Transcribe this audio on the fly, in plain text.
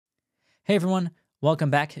Hey everyone,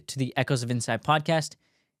 welcome back to the Echoes of Insight podcast.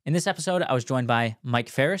 In this episode, I was joined by Mike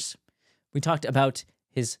Farris. We talked about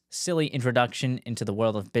his silly introduction into the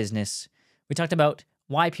world of business. We talked about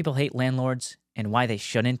why people hate landlords and why they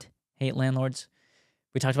shouldn't hate landlords.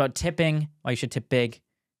 We talked about tipping, why you should tip big.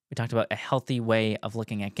 We talked about a healthy way of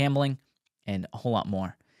looking at gambling and a whole lot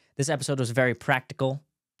more. This episode was very practical.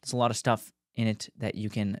 There's a lot of stuff in it that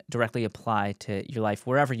you can directly apply to your life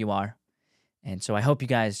wherever you are. And so I hope you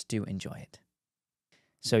guys do enjoy it.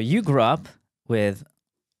 So you grew up with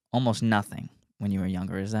almost nothing when you were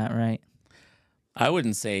younger, is that right? I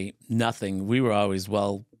wouldn't say nothing. We were always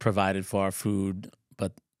well provided for our food,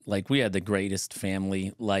 but like we had the greatest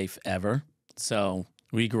family life ever. So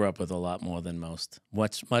we grew up with a lot more than most,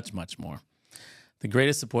 much more. The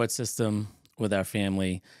greatest support system with our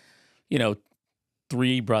family,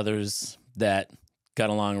 three brothers that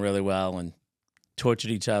got along really well and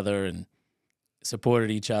tortured each other and supported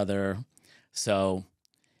each other. So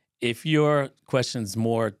if your question's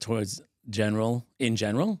more towards in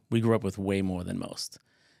general, we grew up with way more than most.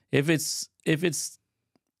 If it's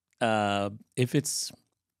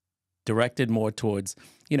directed more towards,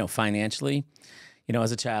 financially,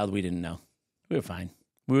 as a child, we didn't know. We were fine.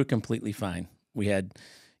 We were completely fine. We had,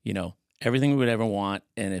 everything we would ever want.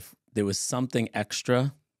 And if there was something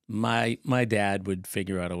extra, my dad would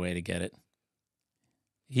figure out a way to get it.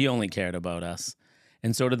 He only cared about us.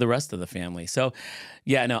 And so did the rest of the family. So,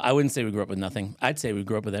 I wouldn't say we grew up with nothing. I'd say we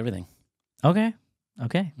grew up with everything. Okay.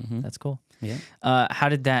 That's cool. Yeah. How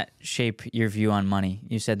did that shape your view on money?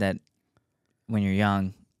 You said that when you're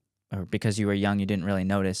young, or because you were young, you didn't really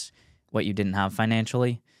notice what you didn't have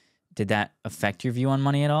financially. Did that affect your view on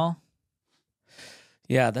money at all?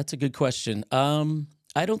 Yeah, that's a good question.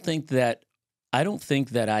 I don't think that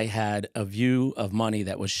I had a view of money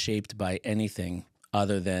that was shaped by anything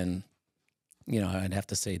other than, I'd have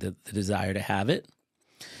to say the desire to have it.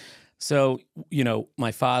 So,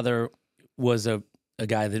 my father was a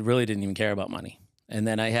guy that really didn't even care about money. And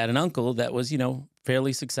then I had an uncle that was,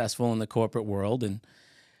 fairly successful in the corporate world and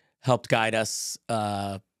helped guide us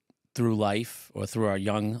through life or through our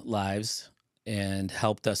young lives and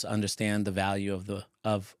helped us understand the value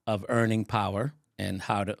of earning power and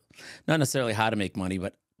how to, not necessarily how to make money,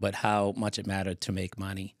 but how much it mattered to make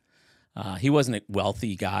money. He wasn't a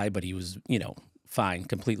wealthy guy, but he was, fine,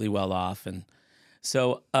 completely well off. And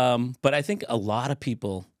so, but I think a lot of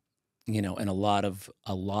people, and a lot of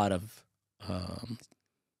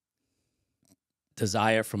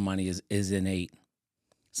desire for money is innate.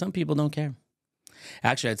 Some people don't care.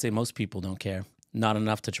 Actually, I'd say most people don't care. Not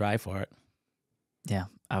enough to try for it. Yeah,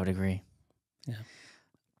 I would agree. Yeah.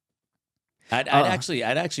 I'd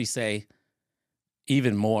actually say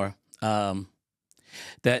even more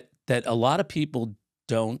that a lot of people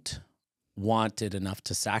don't want it enough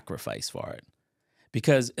to sacrifice for it,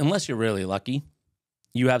 because unless you're really lucky,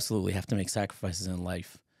 you absolutely have to make sacrifices in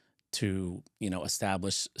life to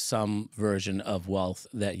establish some version of wealth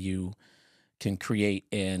that you can create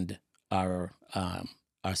and are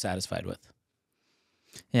satisfied with.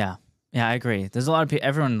 Yeah, I agree. There's a lot of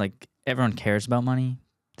people. Everyone cares about money,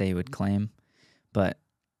 they would claim, but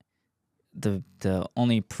the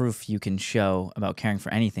only proof you can show about caring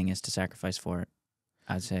for anything is to sacrifice for it,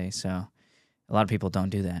 I'd say. So a lot of people don't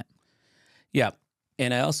do that. Yeah.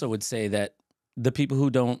 And I also would say that the people who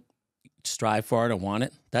don't strive for it or want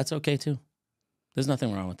it, that's okay too. There's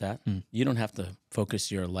nothing wrong with that. You don't have to focus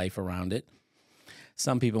your life around it.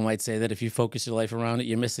 Some people might say that if you focus your life around it,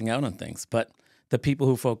 you're missing out on things. But the people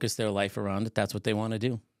who focus their life around it, that's what they want to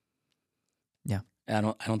do. Yeah. I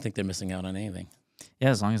don't think they're missing out on anything. Yeah,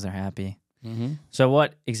 as long as they're happy. Mm-hmm. So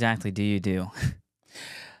what exactly do you do?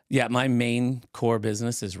 Yeah, my main core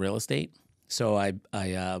business is real estate. So I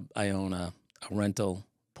own a rental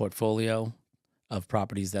portfolio of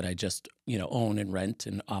properties that I just own and rent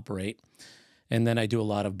and operate, and then I do a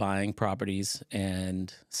lot of buying properties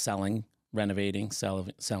and selling, renovating,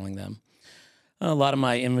 selling them. A lot of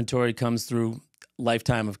my inventory comes through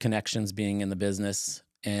lifetime of connections being in the business,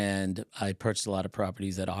 and I purchased a lot of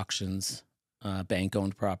properties at auctions,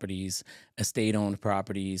 bank-owned properties, estate-owned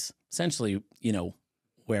properties, essentially,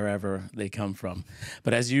 wherever they come from.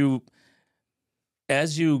 But as you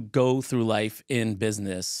go through life in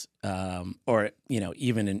business, or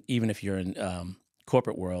even if you're in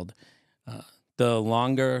corporate world, the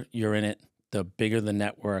longer you're in it, the bigger the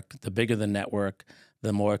network. The bigger the network,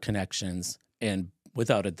 the more connections, and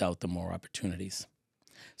without a doubt, the more opportunities.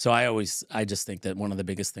 So I just think that one of the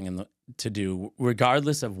biggest things to do,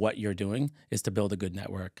 regardless of what you're doing, is to build a good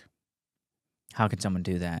network. How can someone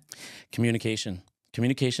do that? Communication.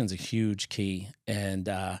 Communication's a huge key, and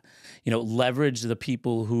leverage the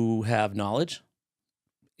people who have knowledge.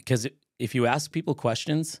 Because if you ask people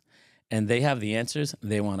questions and they have the answers,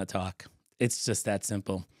 they want to talk. It's just that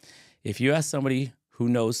simple. If you ask somebody who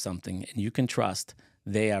knows something and you can trust,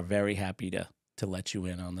 they are very happy to let you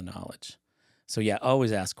in on the knowledge. So yeah,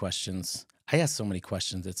 always ask questions. I ask so many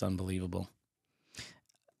questions, it's unbelievable.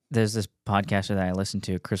 There's this podcaster that I listened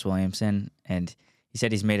to, Chris Williamson, and he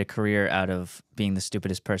said he's made a career out of being the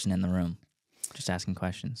stupidest person in the room, just asking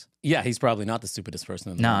questions. Yeah, he's probably not the stupidest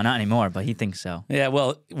person in the room. No, not anymore, but he thinks so. Yeah,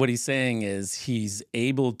 well, what he's saying is he's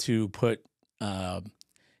able to put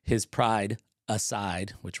his pride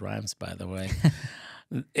aside, which rhymes, by the way,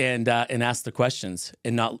 and ask the questions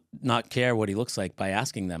and not care what he looks like by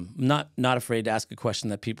asking them. Not afraid to ask a question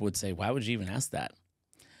that people would say, why would you even ask that?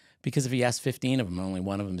 Because if he asks 15 of them, only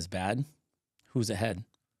one of them is bad, who's ahead?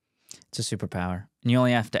 It's a superpower. And you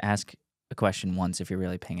only have to ask a question once if you're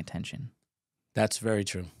really paying attention. That's very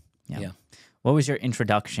true. Yeah. What was your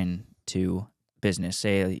introduction to business,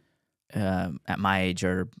 say at my age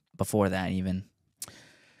or before that even?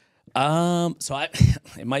 So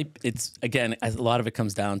it's again, a lot of it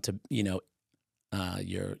comes down to,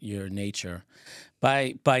 your nature.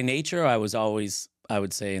 By nature, I was always, I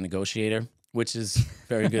would say, a negotiator, which is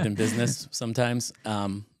very good in business sometimes.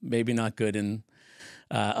 Maybe not good in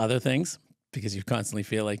other things because you constantly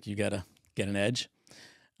feel like you got to get an edge.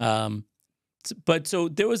 But so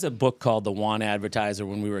there was a book called The Want Advertiser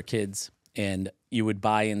when we were kids, and you would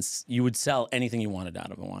buy and you would sell anything you wanted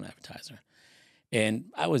out of a Want Advertiser. And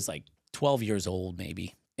I was like 12 years old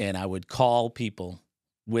maybe, and I would call people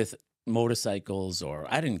with motorcycles, or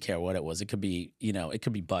I didn't care what it was. It could be, it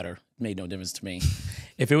could be butter. It made no difference to me.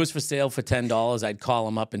 If it was for sale for $10, I'd call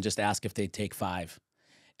them up and just ask if they'd take $5.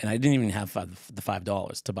 And I didn't even have the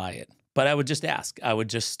 $5 to buy it. But I would just ask. I would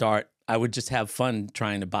just have fun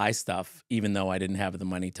trying to buy stuff, even though I didn't have the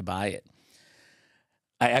money to buy it.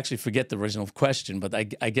 I actually forget the original question, but I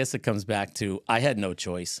guess it comes back to I had no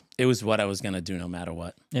choice. It was what I was going to do no matter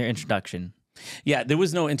what. Your introduction. Yeah, there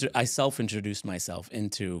was no I self-introduced myself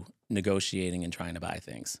into negotiating and trying to buy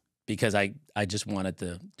things because I just wanted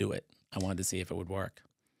to do it. I wanted to see if it would work.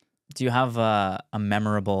 Do you have a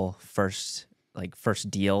memorable first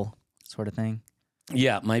deal sort of thing?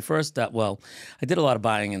 Yeah, my first, I did a lot of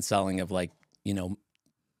buying and selling of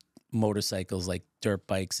motorcycles, like dirt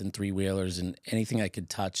bikes and three-wheelers and anything I could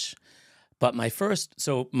touch. But my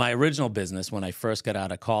original business when I first got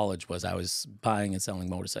out of college was I was buying and selling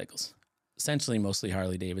motorcycles, essentially mostly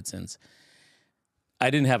Harley Davidsons.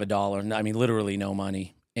 I didn't have $1. I mean, literally no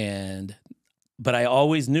money. But I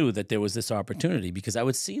always knew that there was this opportunity because I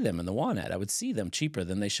would see them in the Want ad. I would see them cheaper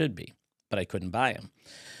than they should be, but I couldn't buy them.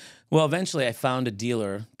 Well, eventually I found a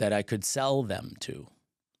dealer that I could sell them to,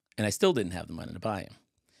 and I still didn't have the money to buy them.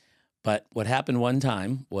 But what happened one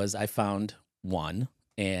time was I found one,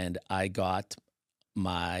 and I got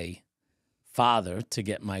my father to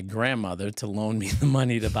get my grandmother to loan me the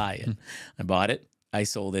money to buy it. I bought it. I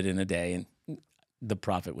sold it in a day, and the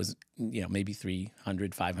profit was, maybe $300,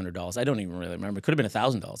 $500. I don't even really remember. It could have been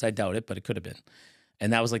 $1,000. I doubt it, but it could have been.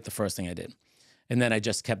 And that was like the first thing I did. And then I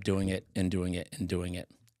just kept doing it and doing it and doing it.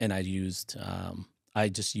 And I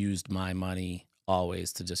just used my money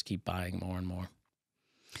always to just keep buying more and more.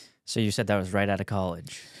 So you said that was right out of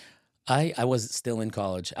college. I was still in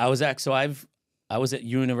college. I was at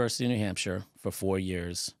University of New Hampshire for 4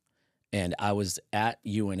 years, and I was at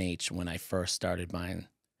UNH when I first started buying.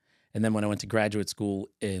 And then when I went to graduate school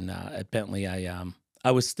at Bentley,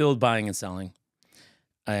 I was still buying and selling,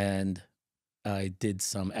 and I did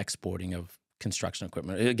some exporting of construction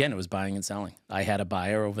equipment. Again, it was buying and selling. I had a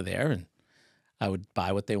buyer over there, and I would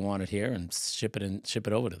buy what they wanted here and ship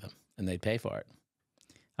it over to them, and they'd pay for it.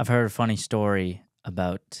 I've heard a funny story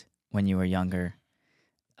about when you were younger.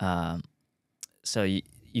 So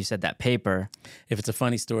you said that paper. If it's a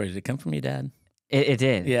funny story, did it come from your dad? It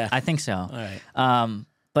did. Yeah. I think so. All right.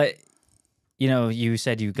 But, you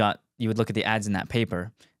said you would look at the ads in that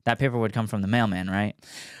paper. That paper would come from the mailman, right?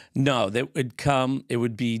 No, it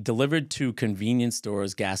would be delivered to convenience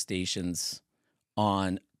stores, gas stations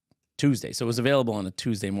on Tuesday. So it was available on a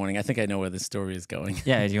Tuesday morning. I think I know where this story is going.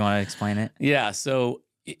 Yeah, do you want to explain it? Yeah, so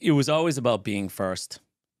it was always about being first,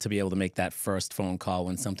 to be able to make that first phone call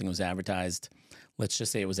when something was advertised. Let's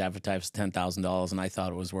just say it was advertised for $10,000 and I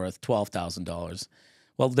thought it was worth $12,000.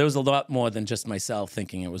 Well, there was a lot more than just myself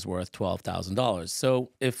thinking it was worth $12,000.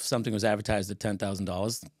 So if something was advertised at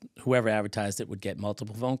 $10,000, whoever advertised it would get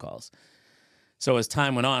multiple phone calls. So as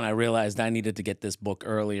time went on, I realized I needed to get this book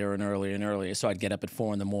earlier and earlier and earlier. So I'd get up at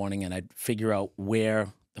 4 in the morning and I'd figure out where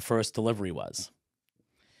the first delivery was.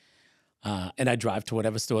 And I'd drive to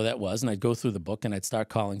whatever store that was, and I'd go through the book, and I'd start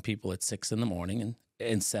calling people at 6 in the morning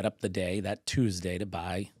and set up the day, that Tuesday, to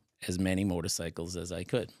buy as many motorcycles as I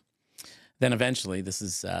could. Then eventually, this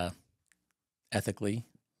is ethically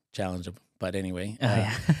challengeable, but anyway,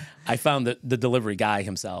 I found the delivery guy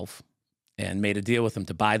himself and made a deal with him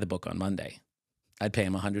to buy the book on Monday. I'd pay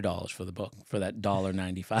him $100 for the book, for that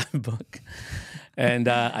 $1.95 book, and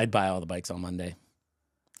I'd buy all the bikes on Monday.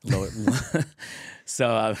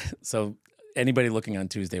 So anybody looking on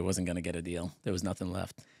Tuesday wasn't going to get a deal. There was nothing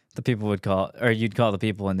left. The people would call, or you'd call the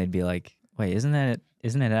people, and they'd be like, "Wait, isn't it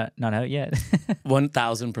not out yet?"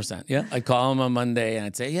 1,000%. Yeah, I'd call them on Monday, and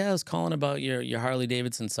I'd say, "Yeah, I was calling about your Harley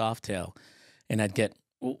Davidson Softail," and I'd get,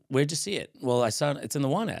 well, "Where'd you see it?" "Well, I saw it's in the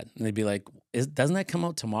Want ad," and they'd be like, "Doesn't that come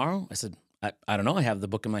out tomorrow?" I said, I don't know. I have the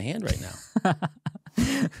book in my hand right now.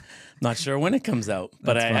 Not sure when it comes out,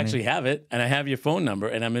 but I actually have it, and I have your phone number,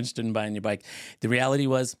 and I'm interested in buying your bike. The reality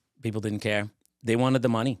was, people didn't care. They wanted the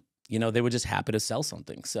money. They were just happy to sell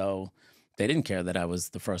something. So they didn't care that I was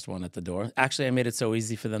the first one at the door. Actually, I made it so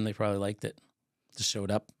easy for them, they probably liked it. Just showed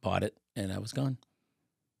up, bought it, and I was gone.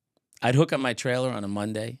 I'd hook up my trailer on a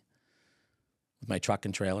Monday with my truck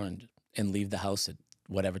and trailer and leave the house at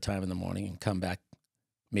whatever time in the morning and come back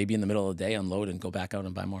maybe in the middle of the day, unload, and go back out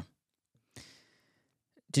and buy more.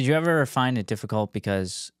 Did you ever find it difficult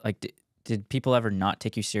because, like, did people ever not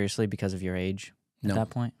take you seriously because of your age at that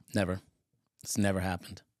point? Never. It's never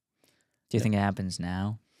happened. Do you think it happens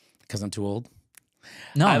now? Because I'm too old?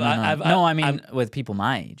 No, I mean, with people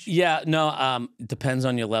my age. Yeah, no, it depends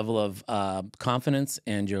on your level of confidence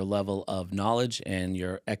and your level of knowledge and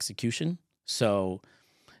your execution. So,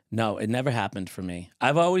 no, it never happened for me.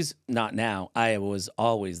 I've always, not now, I was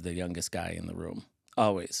always the youngest guy in the room.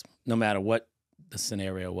 Always. No matter what the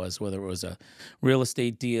scenario was, whether it was a real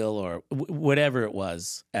estate deal or whatever it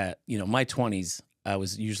was. At my 20s, I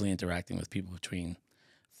was usually interacting with people between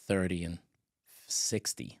 30 and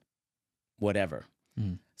 60, whatever.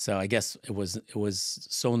 Mm. So I guess it was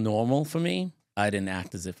so normal for me. I didn't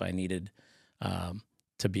act as if I needed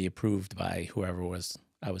to be approved by whoever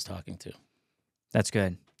I was talking to. That's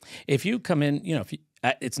good. If you come in,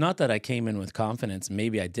 it's not that I came in with confidence.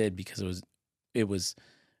 Maybe I did because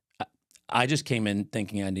I just came in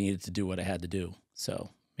thinking I needed to do what I had to do.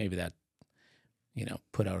 So maybe that,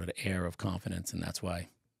 put out an air of confidence, and that's why.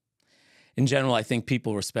 In general, I think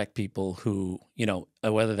people respect people who,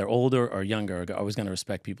 whether they're older or younger, are always going to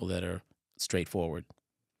respect people that are straightforward.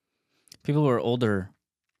 People who are older,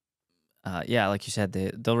 like you said,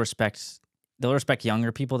 they'll respect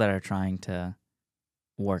younger people that are trying to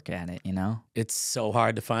work at it, It's so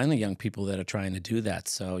hard to find the young people that are trying to do that.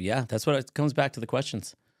 So, yeah, that's what it comes back to, the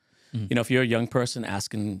questions. Mm. If you're a young person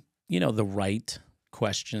asking, the right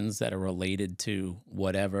questions that are related to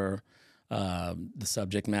whatever the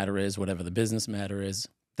subject matter is, whatever the business matter is,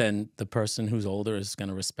 then the person who's older is going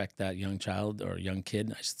to respect that young child or young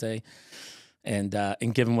kid, I should say, and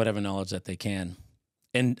give them whatever knowledge that they can.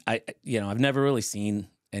 And I've never really seen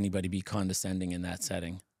anybody be condescending in that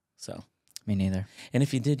setting. So me neither. And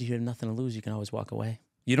if you did, you have nothing to lose. You can always walk away.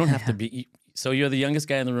 You don't have to be. So you're the youngest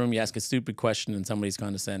guy in the room. You ask a stupid question and somebody's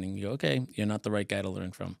condescending. You go, okay, you're not the right guy to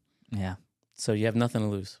learn from. Yeah. So you have nothing to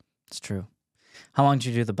lose. It's true. How long did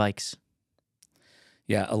you do the bikes?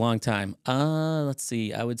 Yeah, a long time. Let's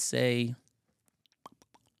see. I would say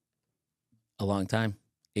a long time.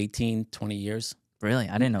 18, 20 years. Really?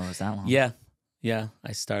 I didn't know it was that long. Yeah. Yeah.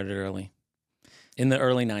 I started early. In the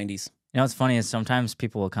early 90s. What's funny is sometimes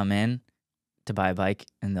people will come in to buy a bike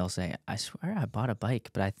and they'll say, "I swear I bought a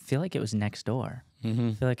bike, but I feel like it was next door." Mm-hmm.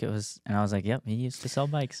 I feel like it was, and I was like, "Yep, he used to sell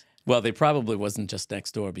bikes." Well, they probably wasn't just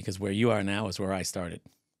next door, because where you are now is where I started.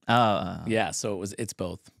 Oh. Yeah, so it's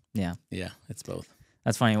both. Yeah. Yeah, it's both.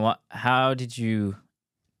 That's funny. How did you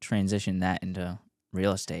transition that into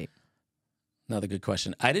real estate? Another good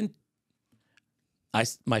question.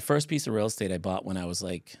 My first piece of real estate I bought when I was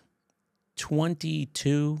like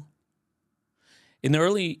 22. In the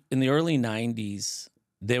early 90s,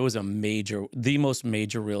 there was the most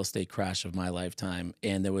major real estate crash of my lifetime,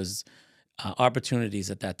 and there was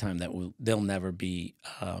opportunities at that time that they'll never be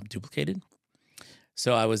duplicated.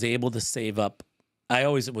 So I was able to save up. I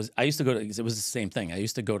used to go to, it was the same thing. I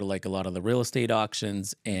used to go to like a lot of the real estate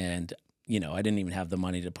auctions, and I didn't even have the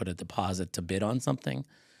money to put a deposit to bid on something,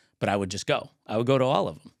 but I would just go. I would go to all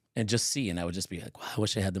of them and just see, and I would just be like, wow, I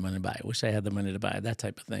wish I had the money to buy. I wish I had the money to buy, that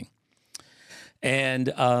type of thing. And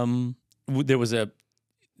there was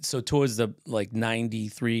so towards the like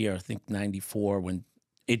 93 or I think 94, when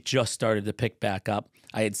it just started to pick back up,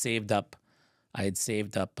 I had saved up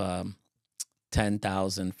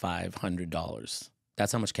 $10,500.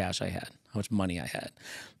 That's how much cash I had, how much money I had.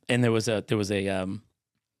 And there was a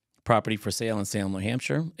property for sale in Salem, New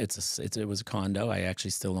Hampshire. It was a condo. I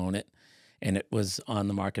actually still own it, and it was on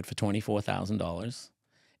the market for $24,000.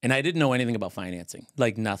 And I didn't know anything about financing,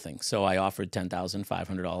 like nothing. So I offered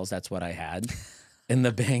 $10,500. That's what I had. And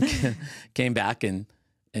the bank came back and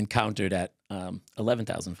countered at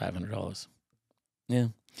 $11,500. Yeah.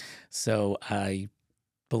 So I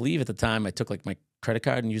believe at the time I took like my credit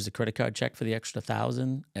card and used a credit card check for the extra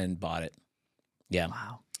 1,000 and bought it. Yeah.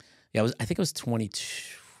 Wow. Yeah, I think it was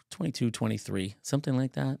 22, 23, something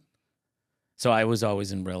like that. So I was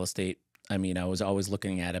always in real estate. I mean, I was always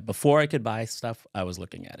looking at it. Before I could buy stuff, I was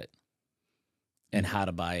looking at it and how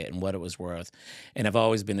to buy it and what it was worth. And I've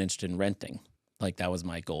always been interested in renting. Like that was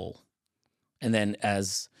my goal. And then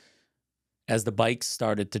as the bikes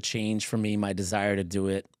started to change for me, my desire to do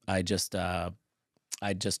it, I just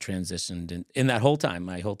transitioned. And in that whole time,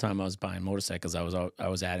 I was buying motorcycles. I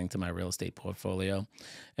was adding to my real estate portfolio.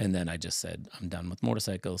 And then I just said, I'm done with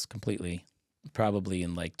motorcycles completely, probably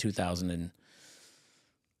in like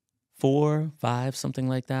 2004, 5, something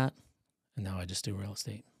like that. And now I just do real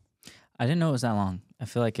estate. I didn't know it was that long. I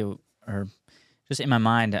feel like just in my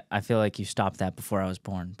mind, I feel like you stopped that before I was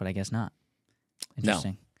born, but I guess not.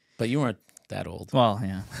 Interesting. No, but you weren't that old. Well,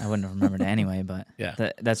 yeah, I wouldn't have remembered it anyway, but yeah.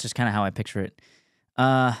 That's just kind of how I picture it.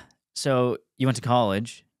 So you went to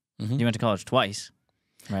college. Mm-hmm. You went to college twice,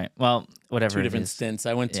 right? Well, whatever. 2 different stints.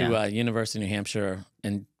 I went to University of New Hampshire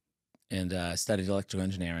and studied electrical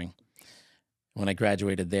engineering. When I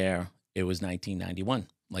graduated there, it was 1991.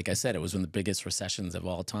 Like I said, it was one of the biggest recessions of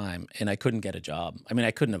all time, and I couldn't get a job. I mean,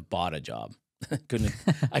 I couldn't have bought a job. I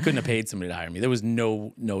couldn't have paid somebody to hire me. There was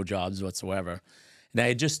no jobs whatsoever. And I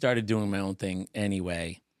had just started doing my own thing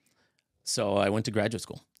anyway. So I went to graduate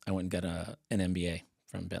school. I went and got an MBA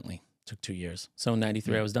from Bentley. Took 2 years. So in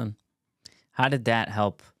 93, I was done. How did that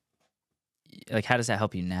help? Like, how does that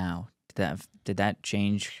help you now? Did that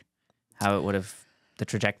change how it would have, the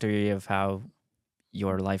trajectory of how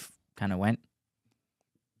your life kind of went?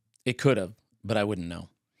 It could have, but I wouldn't know.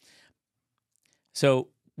 So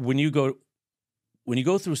when you go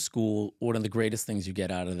through school, one of the greatest things you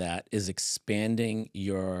get out of that is expanding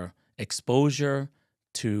your exposure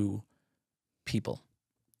to people.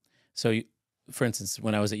 So, for instance,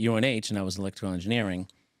 when I was at UNH and I was in electrical engineering,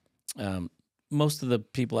 most of the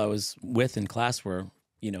people I was with in class were,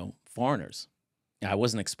 foreigners. I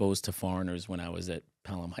wasn't exposed to foreigners when I was at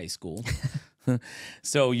Pelham High School.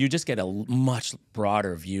 So you just get a much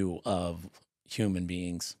broader view of human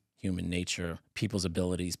beings, human nature, people's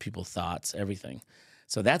abilities, people's thoughts, everything.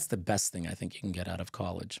 So that's the best thing I think you can get out of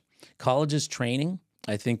college. College is training,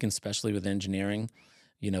 I think, especially with engineering.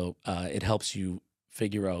 It helps you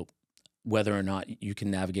figure out whether or not you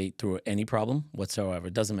can navigate through any problem whatsoever.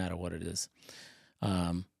 It doesn't matter what it is.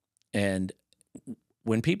 And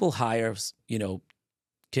when people hire,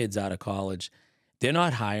 kids out of college, they're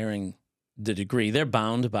not hiring the degree. They're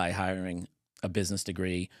bound by hiring a business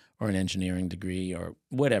degree or an engineering degree or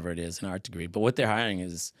whatever it is, an art degree. But what they're hiring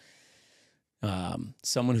is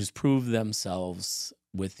someone who's proved themselves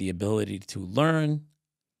with the ability to learn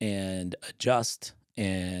and adjust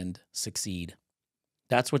and succeed.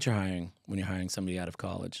 That's what you're hiring when you're hiring somebody out of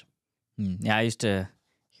college. Yeah, I used to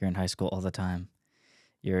hear in high school all the time,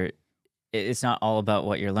 it's not all about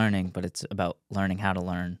what you're learning, but it's about learning how to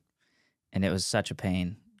learn. And it was such a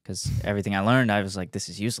pain because everything I learned, I was like, this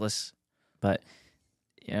is useless. But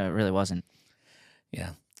it really wasn't.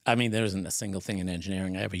 Yeah. I mean, there isn't a single thing in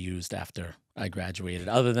engineering I ever used after I graduated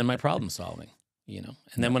other than my problem solving, And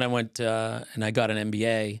then when I went and I got an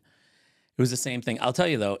MBA, it was the same thing. I'll tell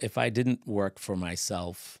you, though, if I didn't work for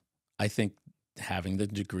myself, I think having the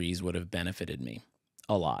degrees would have benefited me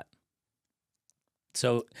a lot.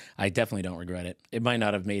 So I definitely don't regret it. It might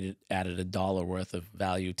not have added $1 worth of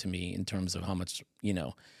value to me in terms of how much,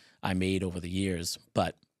 I made over the years,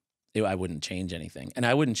 but I wouldn't change anything. And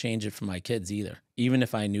I wouldn't change it for my kids either. Even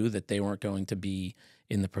if I knew that they weren't going to be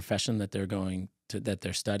in the profession that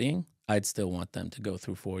they're studying, I'd still want them to go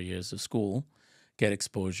through 4 years of school, get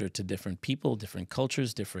exposure to different people, different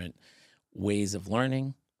cultures, different ways of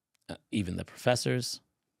learning, even the professors.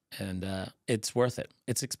 And it's worth it.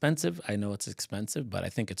 It's expensive. I know it's expensive, but I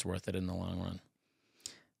think it's worth it in the long run.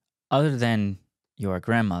 Other than your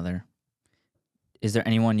grandmother, is there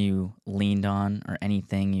anyone you leaned on or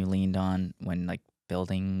anything you leaned on when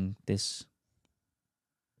building this?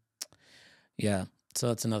 Yeah. So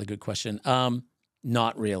that's another good question.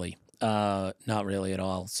 Not really. Not really at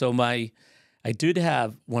all. So I did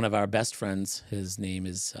have one of our best friends. His name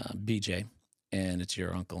is BJ, and it's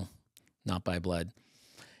your uncle, not by blood.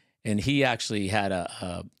 And he actually had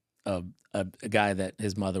a guy that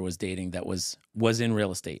his mother was dating that was in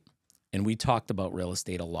real estate, and we talked about real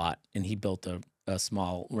estate a lot. And he built a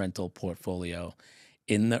small rental portfolio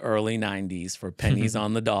in the early '90s for pennies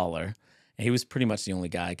on the dollar. And he was pretty much the only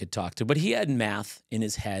guy I could talk to, but he had math in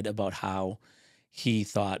his head about how he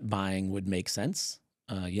thought buying would make sense.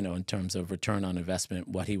 In terms of return on investment,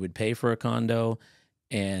 what he would pay for a condo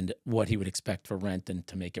and what he would expect for rent and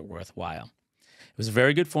to make it worthwhile. It was a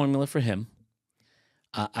very good formula for him.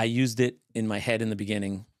 I used it in my head in the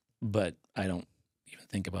beginning, but I don't even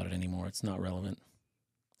think about it anymore. It's not relevant.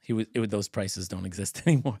 Those prices don't exist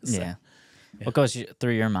anymore. So, yeah. What goes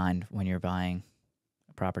through your mind when you're buying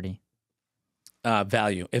a property?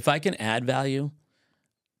 Value. If I can add value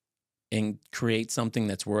and create something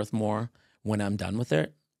that's worth more when I'm done with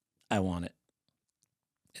it, I want it.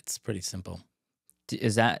 It's pretty simple.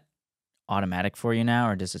 Is that automatic for you now,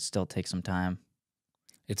 or does it still take some time?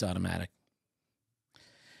 It's automatic.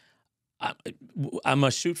 I'm a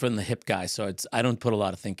shoot from the hip guy, so I don't put a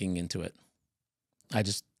lot of thinking into it. I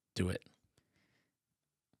just do it.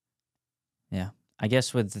 Yeah. I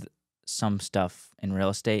guess with some stuff in real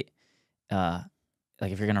estate, like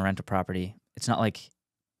if you're going to rent a property, it's not like,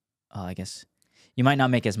 I guess you might not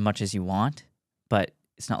make as much as you want, but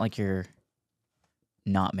it's not like you're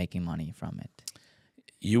not making money from it.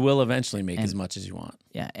 You will eventually make as much as you want.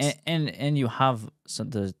 Yeah. And you have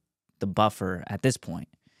the buffer at this point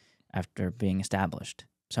after being established.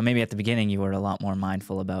 So maybe at the beginning you were a lot more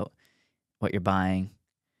mindful about what you're buying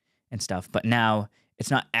and stuff, but now it's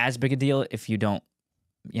not as big a deal if you don't,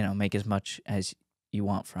 make as much as you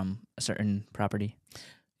want from a certain property.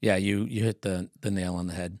 Yeah, you hit the nail on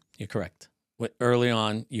the head. You're correct. Early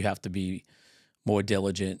on, you have to be more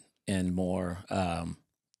diligent and more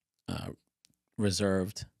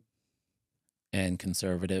reserved and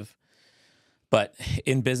conservative. But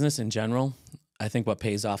in business in general, I think what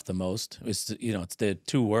pays off the most is, it's the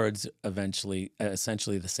two words essentially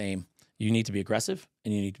the same. You need to be aggressive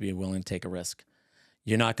and you need to be willing to take a risk.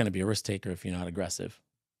 You're not going to be a risk taker if you're not aggressive.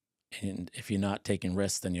 And if you're not taking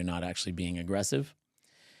risks, then you're not actually being aggressive.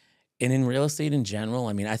 And in real estate in general,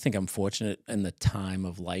 I think I'm fortunate in the time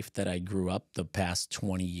of life that I grew up. The past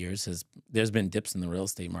 20 years there's been dips in the real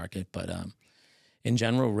estate market, but in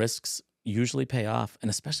general, risks usually pay off, and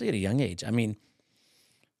especially at a young age. I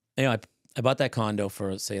bought that condo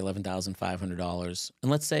for, say, $11,500,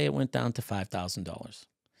 and let's say it went down to $5,000.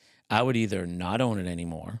 I would either not own it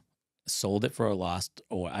anymore, sold it for a loss,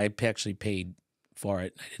 or I actually paid for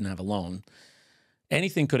it. I didn't have a loan.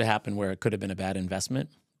 Anything could have happened where it could have been a bad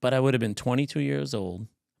investment, but I would have been 22 years old,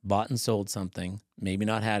 bought and sold something, maybe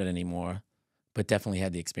not had it anymore, but definitely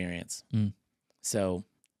had the experience. Mm. So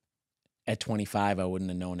at 25, I wouldn't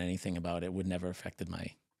have known anything about it. Would never affected my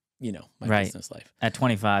business life. At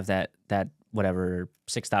 25, that whatever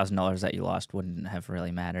 $6,000 that you lost wouldn't have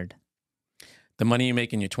really mattered. The money you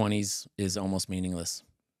make in your 20s is almost meaningless.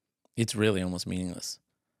 It's really almost meaningless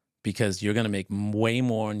because you're going to make way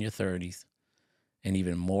more in your 30s and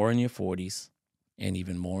even more in your 40s and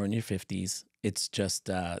even more in your 50s. It's just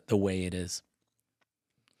the way it is.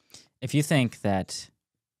 If you think that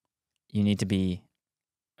you need to be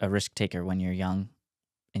a risk taker when you're young,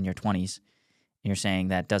 in your 20s, and you're saying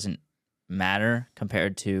that doesn't matter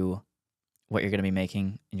compared to what you're going to be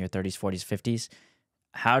making in your 30s, 40s, 50s,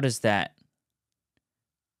 how does that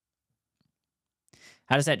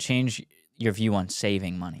change your view on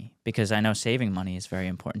saving money? Because I know saving money is very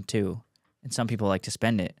important too, and some people like to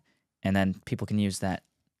spend it, and then people can use that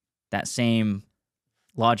same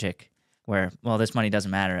logic where, well, this money doesn't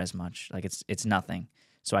matter as much, like it's nothing,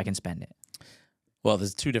 so I can spend it. Well,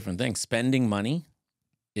 there's two different things. Spending money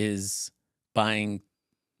is buying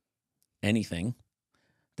anything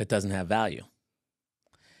that doesn't have value.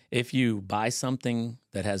 If you buy something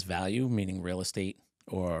that has value, meaning real estate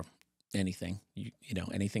or anything,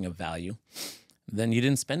 anything of value, then you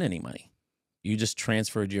didn't spend any money. You just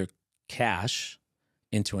transferred your cash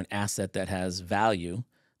into an asset that has value.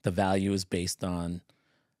 The value is based on,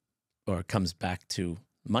 or comes back to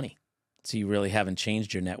money. So you really haven't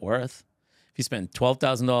changed your net worth. If you spend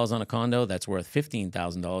 $12,000 on a condo that's worth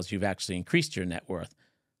 $15,000, you've actually increased your net worth.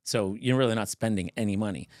 So you're really not spending any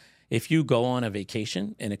money. If you go on a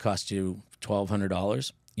vacation and it costs you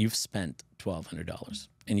 $1,200, you've spent $1,200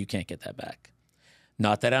 and you can't get that back.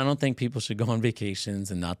 Not that I don't think people should go on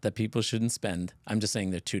vacations and not that people shouldn't spend. I'm just saying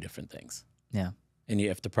they're two different things. Yeah. And you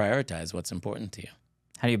have to prioritize what's important to you.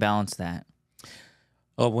 How do you balance that?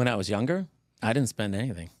 Oh, when I was younger, I didn't spend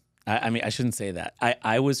anything. I shouldn't say that.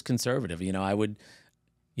 I was conservative. I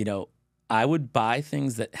would buy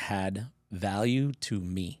things that had value to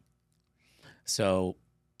me. So,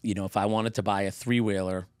 if I wanted to buy a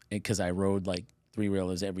 3-wheeler because I rode like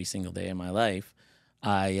 3-wheelers every single day of my life,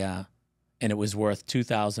 and it was worth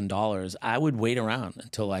 $2,000, I would wait around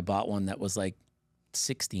until I bought one that was like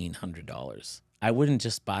 $1,600. I wouldn't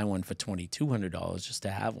just buy one for $2,200 just to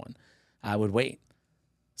have one. I would wait.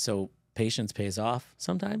 So patience pays off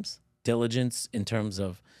sometimes. Diligence in terms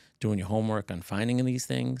of doing your homework on finding these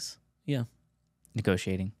things. Yeah.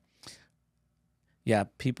 Negotiating. Yeah,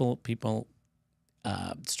 people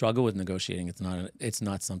struggle with negotiating. It's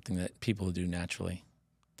not something that people do naturally.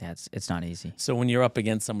 It's not easy. So when you're up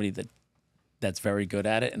against somebody that's very good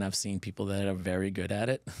at it, and I've seen people that are very good at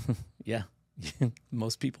it, yeah,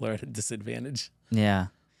 most people are at a disadvantage. Yeah.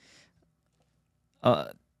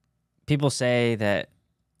 People say that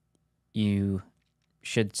you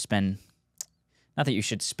should spend, not that you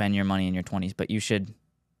should spend your money in your 20s, but you should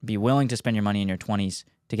be willing to spend your money in your 20s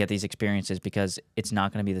to get these experiences, because it's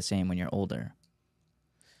not going to be the same when you're older.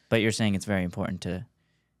 But you're saying it's very important to,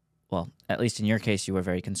 well, at least in your case, you were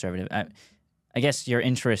very conservative. I guess you had an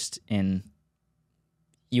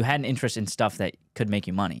interest in stuff that could make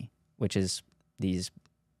you money, which is these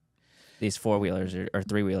 4-wheelers or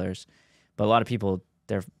 3-wheelers. But a lot of people,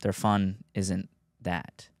 their fun isn't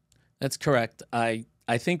that. That's correct. I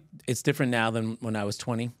think it's different now than when I was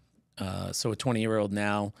 20. So a 20-year-old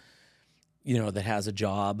now, that has a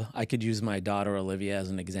job. I could use my daughter Olivia as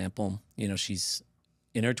an example. She's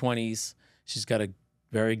in her 20s. She's got a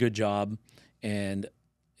very good job, and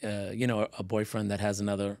a boyfriend that has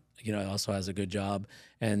another, also has a good job,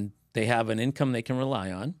 and they have an income they can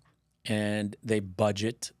rely on, and they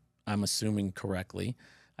budget, I'm assuming, correctly.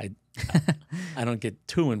 I don't get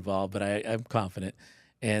too involved, but I'm confident.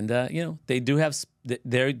 And they do have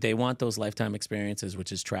they want those lifetime experiences,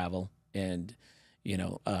 which is travel and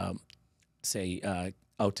say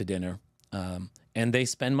out to dinner, and they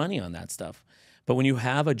spend money on that stuff. But when you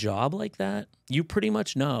have a job like that, you pretty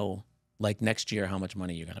much know, like, next year how much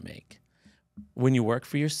money you're going to make. When you work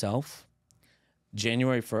for yourself,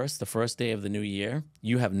 January 1st, the first day of the new year,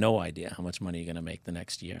 you have no idea how much money you're going to make the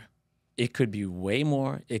next year. It could be way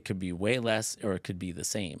more, it could be way less, or it could be the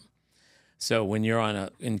same. So when you're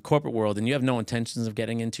in corporate world and you have no intentions of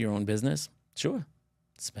getting into your own business, sure,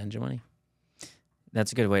 spend your money.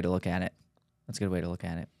 That's a good way to look at it.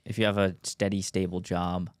 If you have a steady, stable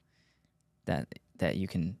job that you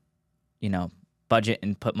can, budget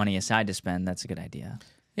and put money aside to spend, that's a good idea.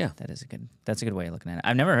 Yeah. That's a good way of looking at it.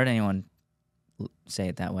 I've never heard anyone say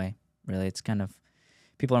it that way. Really, it's kind of,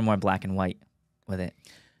 people are more black and white with it.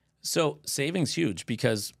 So saving's huge,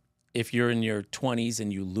 because if you're in your 20s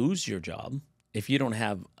and you lose your job, if you don't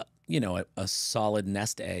have, a solid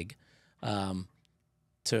nest egg, what's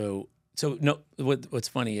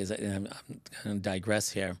funny is, and I'm going to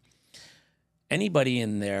digress here. Anybody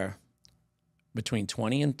in there between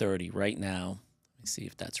 20 and 30 right now, let me see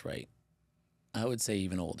if that's right. I would say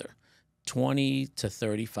even older, 20 to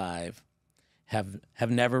 35 have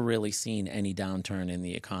never really seen any downturn in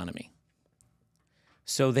the economy.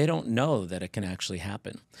 So they don't know that it can actually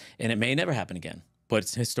happen. And it may never happen again, but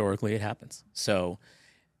historically it happens. So,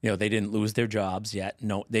 they didn't lose their jobs yet.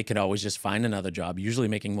 No, they could always just find another job, usually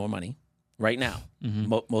making more money right now.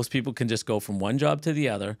 Mm-hmm. Most people can just go from one job to the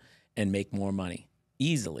other and make more money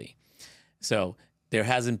easily. So there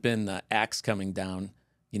hasn't been the axe coming down,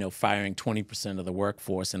 firing 20% of the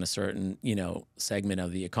workforce in a certain, segment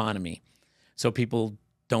of the economy. So people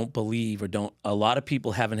don't believe, a lot of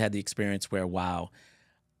people haven't had the experience where, wow,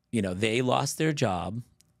 they lost their job,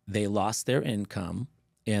 they lost their income,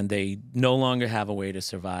 and they no longer have a way to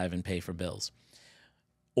survive and pay for bills.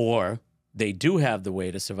 Or they do have the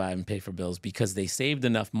way to survive and pay for bills because they saved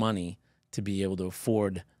enough money to be able to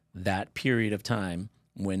afford that period of time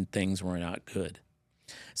when things were not good.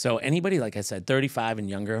 So anybody, like I said, 35 and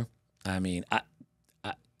younger, I mean,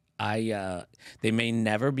 they may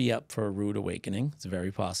never be up for a rude awakening. It's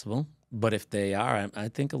very possible. But if they are, I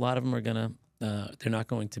think a lot of them are they're not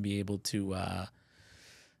going to be able to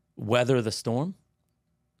weather the storm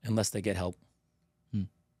unless they get help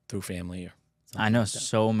through family or something. I know like that.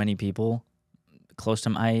 So many people close to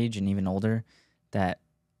my age and even older that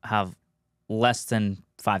have less than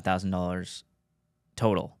 $5,000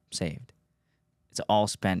 total saved. It's all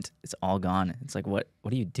spent. It's all gone. It's like, what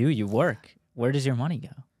do? You work. Where does your money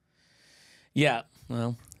go? Yeah,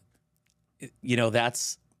 well,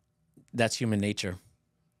 that's human nature.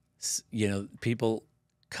 People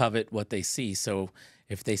covet what they see. So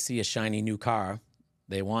if they see a shiny new car,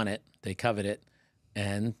 they want it, they covet it,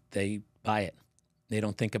 and they buy it. They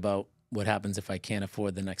don't think about what happens if I can't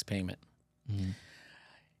afford the next payment. Mm-hmm.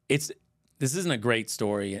 this isn't a great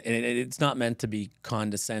story, and it's not meant to be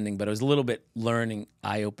condescending, but it was a little bit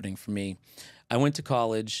eye-opening for me. I went to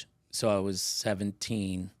college, so I was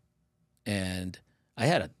 17, and I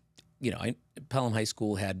had Pelham High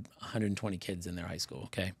School had 120 kids in their high school,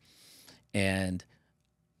 okay? And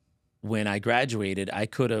when I graduated, I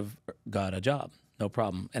could have got a job, no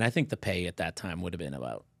problem. And I think the pay at that time would have been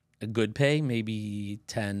about a good pay, maybe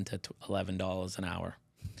 $10 to $11 an hour.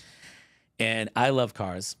 And I love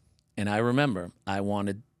cars. And I remember I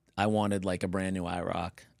wanted like a brand new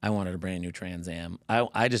IROC. I wanted a brand new Trans Am.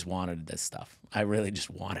 I just wanted this stuff. I really just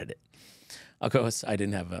wanted it. Of course, I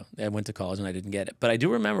went to college and I didn't get it. But I do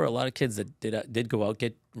remember a lot of kids that did go out,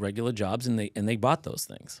 get regular jobs, and they bought those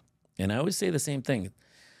things. And I always say the same thing,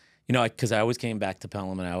 because I always came back to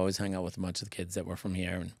Pelham and I always hung out with a bunch of the kids that were from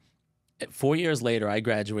here. And 4 years later, I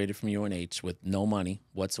graduated from UNH with no money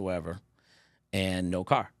whatsoever and no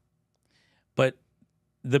car. But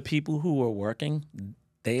the people who were working,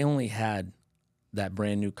 they only had that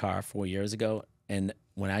brand new car 4 years ago. And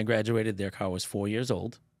when I graduated, their car was 4 years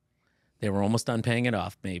old. They were almost done paying it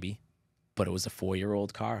off, maybe, but it was a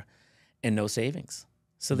 4-year-old car and no savings.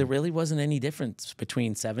 So there really wasn't any difference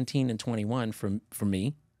between 17 and 21 for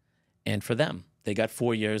me and for them. They got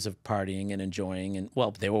 4 years of partying and enjoying, and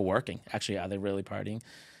well, they were working. Actually, are they really partying?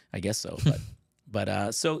 I guess so.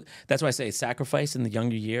 But so that's why I say sacrifice in the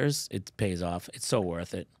younger years, it pays off. It's so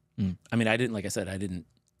worth it. I mean, I didn't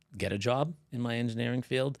get a job in my engineering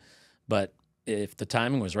field, but if the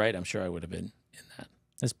timing was right, I'm sure I would have been in that.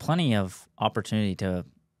 There's plenty of opportunity to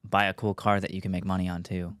buy a cool car that you can make money on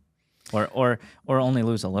too, or only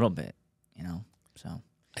lose a little bit, So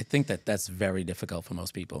I think that's very difficult for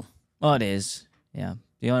most people. Well, it is. Yeah.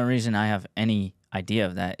 The only reason I have any idea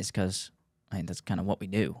of that is because that's kind of what we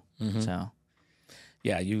do. Mm-hmm. So.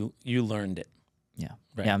 Yeah, you learned it. Yeah.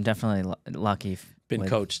 Right. Yeah, I'm definitely lucky. Been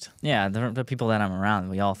coached. Yeah, the people that I'm around,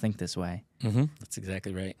 we all think this way. Mm-hmm. That's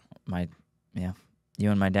exactly right. You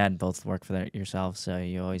and my dad both work for yourselves, so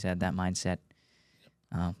you always had that mindset,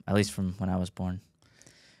 at least from when I was born.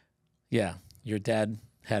 Yeah, your dad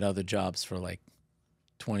had other jobs for like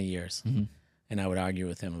 20 years, and I would argue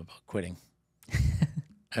with him about quitting.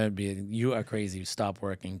 I would be, you are crazy, stop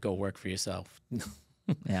working, go work for yourself.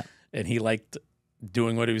 Yeah. And he liked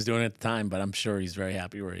doing what he was doing at the time, but I'm sure he's very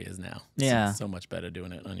happy where he is now. Yeah. It's so much better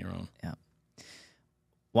doing it on your own. Yeah.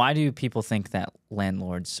 Why do people think that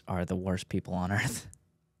landlords are the worst people on earth?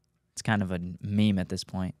 It's kind of a meme at this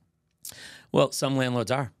point. Well, some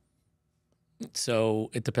landlords are. So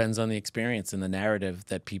it depends on the experience and the narrative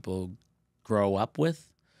that people grow up with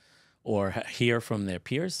or hear from their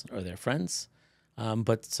peers or their friends.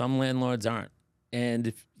 But some landlords aren't.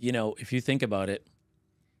 And if you think about it,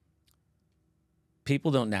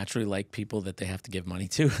 people don't naturally like people that they have to give money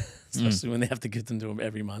to, especially when they have to give them to them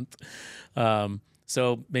every month.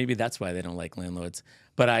 So maybe that's why they don't like landlords.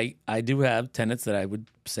 But I do have tenants that I would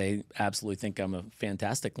say absolutely think I'm a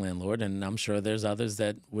fantastic landlord, and I'm sure there's others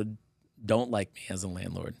that don't like me as a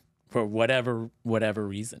landlord for whatever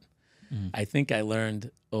reason. I think I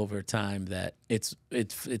learned over time that it's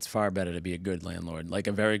far better to be a good landlord, like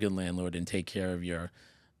a very good landlord, and take care of your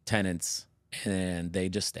tenants, and they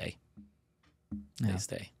just stay. They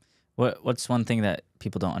stay. What's one thing that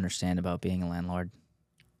people don't understand about being a landlord?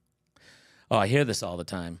 Oh, I hear this all the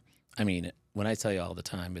time. I mean, when I tell you all the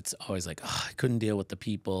time, it's always like, oh, I couldn't deal with the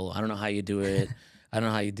people. I don't know how you do it. I don't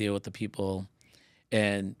know how you deal with the people.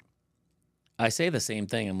 And I say the same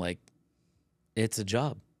thing. I'm like, it's a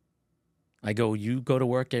job. I go, you go to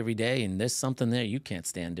work every day and there's something there you can't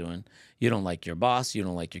stand doing. You don't like your boss. You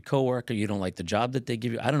don't like your coworker. You don't like the job that they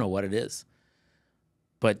give you. I don't know what it is.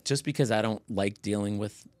 But just because I don't like dealing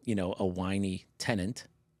with, a whiny tenant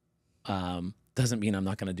doesn't mean I'm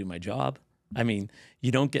not going to do my job. I mean,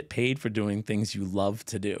 you don't get paid for doing things you love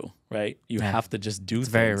to do, right? You have to just do things.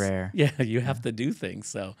 It's very rare. Yeah, you have to do things.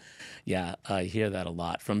 So, yeah, I hear that a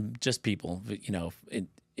lot from just people,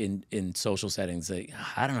 in social settings.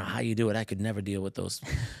 I don't know how you do it. I could never deal with those,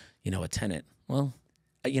 a tenant. Well,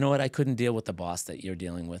 you know what? I couldn't deal with the boss that you're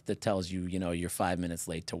dealing with that tells you, you're 5 minutes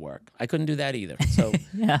late to work. I couldn't do that either. So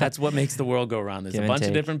that's what makes the world go around. There's a bunch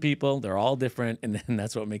of different people. They're all different. And then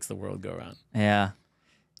that's what makes the world go around. Yeah.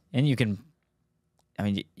 And you can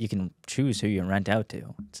choose who you rent out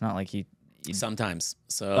to. It's not like you sometimes.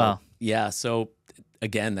 So, yeah. So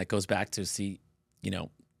again, that goes back to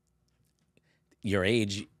your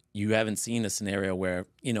age. You haven't seen a scenario where,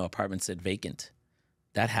 apartments sit vacant.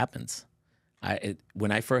 That happens.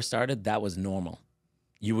 When I first started, that was normal.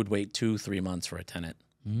 You would wait 2-3 months for a tenant.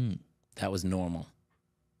 That was normal.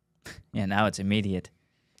 Yeah, now it's immediate.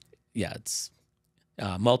 Yeah, it's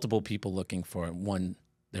multiple people looking for one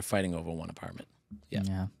they're fighting over one apartment. Yeah.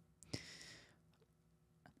 Yeah.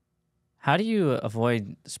 How do you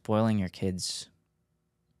avoid spoiling your kids?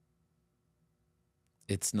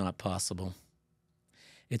 It's not possible.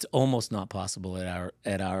 It's almost not possible in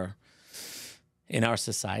our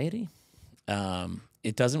society.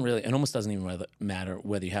 It doesn't really, it almost doesn't even matter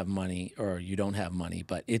whether you have money or you don't have money,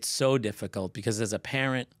 but it's so difficult because as a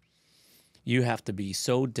parent, you have to be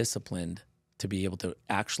so disciplined to be able to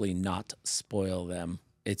actually not spoil them.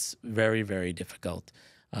 It's very, very difficult.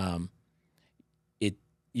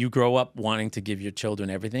 You grow up wanting to give your children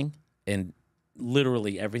everything, and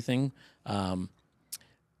literally everything. And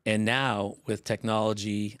now with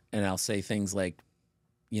technology, and I'll say things like,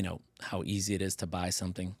 how easy it is to buy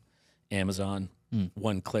something. Amazon,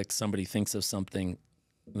 one click, somebody thinks of something,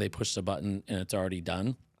 they push the button, and it's already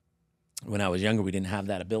done. When I was younger, we didn't have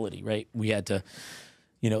that ability, right? We had to,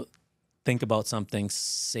 think about something,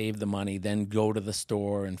 save the money, then go to the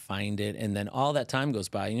store and find it. And then all that time goes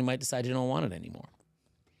by, and you might decide you don't want it anymore.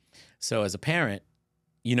 So as a parent,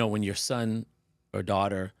 when your son or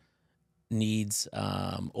daughter needs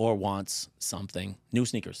or wants something, new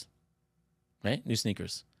sneakers, right? New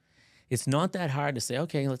sneakers. It's not that hard to say,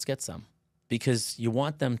 okay, let's get some, because you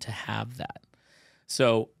want them to have that.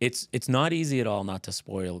 So it's not easy at all not to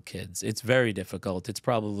spoil kids. It's very difficult. It's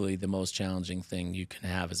probably the most challenging thing you can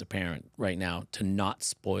have as a parent right now, to not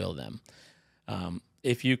spoil them.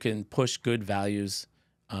 If you can push good values,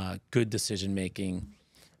 good decision making,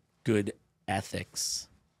 good ethics,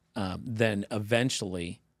 then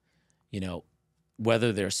eventually,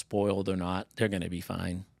 whether they're spoiled or not, they're going to be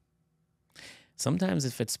fine. Sometimes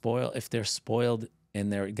if they're spoiled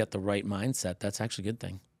and they got the right mindset, that's actually a good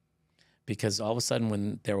thing. Because all of a sudden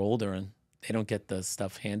when they're older and they don't get the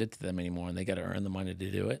stuff handed to them anymore and they got to earn the money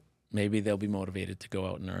to do it, maybe they'll be motivated to go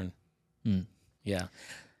out and earn. Yeah.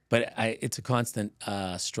 But it's a constant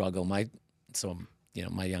struggle. My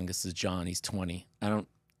youngest is John. He's 20. I don't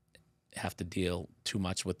have to deal too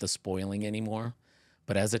much with the spoiling anymore.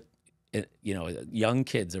 But as young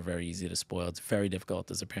kids are very easy to spoil. It's very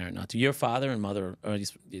difficult as a parent not to. Your father and mother, or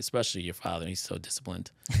especially your father, he's so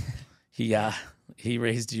disciplined. He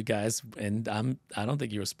raised you guys, and I don't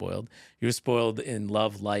think you were spoiled. You were spoiled in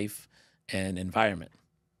love, life, and environment.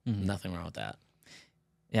 Mm-hmm. Nothing wrong with that.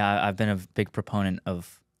 Yeah, I've been a big proponent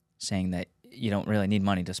of saying that you don't really need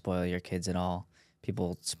money to spoil your kids at all.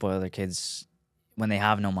 People spoil their kids when they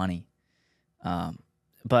have no money.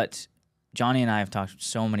 But Johnny and I have talked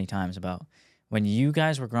so many times about when you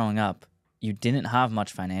guys were growing up, you didn't have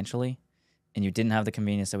much financially, and you didn't have the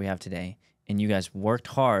convenience that we have today, and you guys worked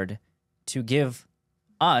hard to give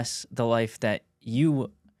us the life that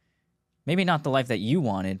maybe not the life that you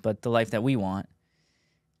wanted, but the life that we want.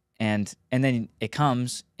 And then it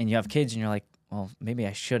comes and you have kids and you're like, well, maybe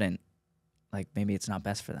I shouldn't. Like, maybe it's not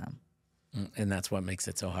best for them. And that's what makes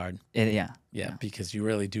it so hard. Yeah, because you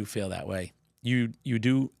really do feel that way. You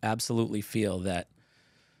do absolutely feel that,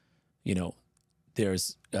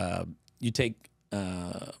 there's, you take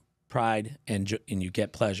pride and you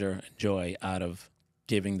get pleasure and joy out of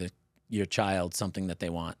giving your child something that they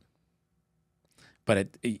want. But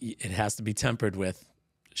it has to be tempered with,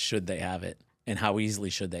 should they have it? And how easily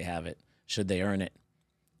should they have it? Should they earn it?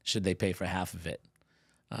 Should they pay for half of it?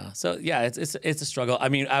 So yeah, it's a struggle. I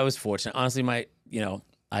mean, I was fortunate. Honestly,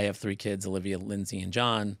 I have 3 kids, Olivia, Lindsay, and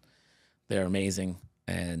John. They're amazing.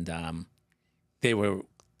 And they were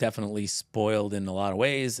definitely spoiled in a lot of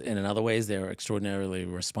ways. And in other ways, they were extraordinarily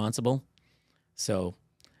responsible. So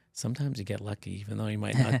sometimes you get lucky, even though you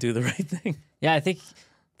might not do the right thing. Yeah, I think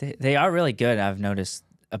they are really good. I've noticed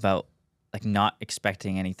about like not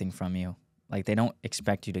expecting anything from you. Like they don't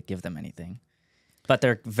expect you to give them anything, but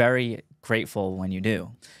they're very grateful when you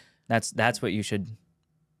do. That's what you should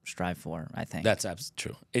strive for, I think. That's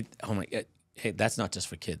absolutely true. Hey, that's not just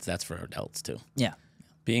for kids. That's for adults too. Yeah.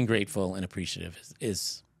 Being grateful and appreciative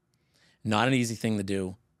is not an easy thing to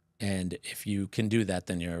do. And if you can do that,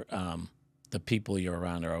 then the people you're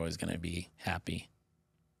around are always going to be happy.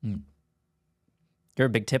 You're a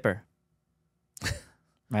big tipper,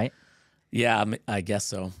 right? Yeah, I guess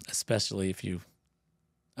so. Especially if you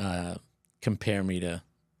compare me to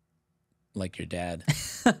like your dad.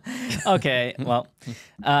 Okay, well,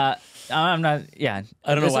 I'm not. Yeah,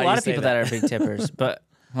 I don't know. There's why a lot you of people that are big tippers, but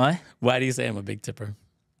what? Why do you say I'm a big tipper?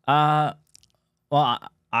 Well,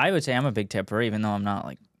 I would say I'm a big tipper, even though I'm not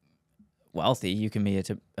like wealthy. You can be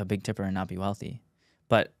a big tipper and not be wealthy.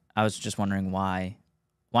 But I was just wondering why.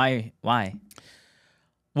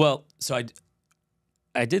 Well, so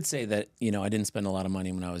I did say that, I didn't spend a lot of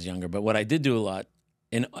money when I was younger, but what I did do a lot,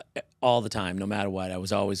 and all the time, no matter what, I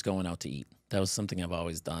was always going out to eat. That was something I've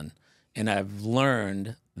always done. And I've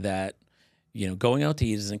learned that, going out to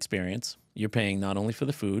eat is an experience. You're paying not only for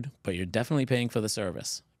the food, but you're definitely paying for the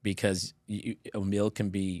service, because a meal can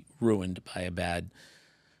be ruined by a bad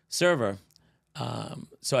server.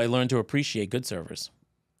 So I learned to appreciate good servers.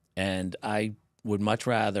 And I would much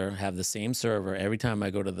rather have the same server every time I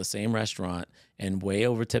go to the same restaurant and way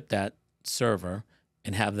over tip that server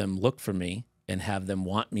and have them look for me and have them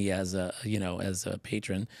want me as a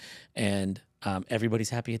patron, and everybody's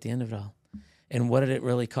happy at the end of it all. And what did it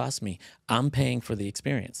really cost me? I'm paying for the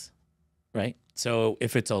experience, right? So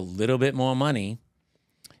if it's a little bit more money,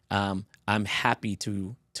 I'm happy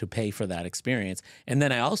to pay for that experience. And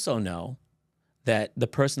then I also know that the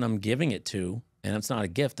person I'm giving it to, and it's not a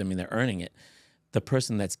gift, I mean, they're earning it. The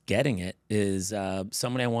person that's getting it is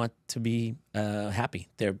someone I want to be happy.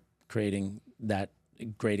 They're creating that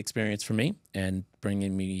great experience for me and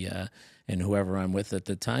bringing me and whoever I'm with at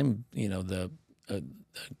the time, the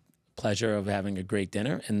pleasure of having a great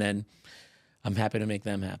dinner. And then I'm happy to make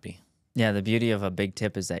them happy. Yeah, the beauty of a big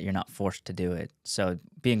tip is that you're not forced to do it. So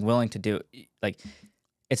being willing to do it, like,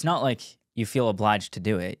 it's not like you feel obliged to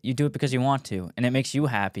do it. You do it because you want to, and it makes you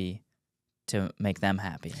happy to make them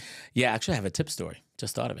happy. Yeah, actually, I have a tip story.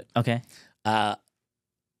 Just thought of it. Okay.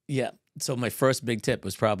 Yeah. So my first big tip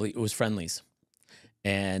was Friendly's.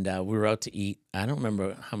 And we were out to eat. I don't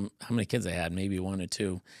remember how many kids I had, maybe one or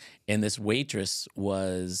two. And this waitress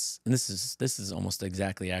was, and this is almost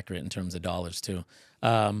exactly accurate in terms of dollars too.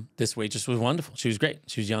 This waitress was wonderful. She was great.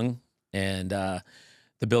 She was young, and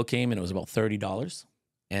the bill came and it was about $30,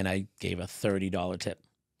 and I gave a $30 tip.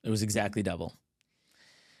 It was exactly double,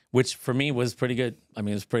 which for me was pretty good. I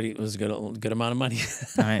mean, it was a good amount of money.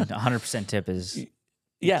 I mean, 100% tip is.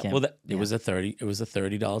 Yeah, well, it was a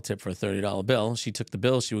 $30 tip for a $30 bill. She took the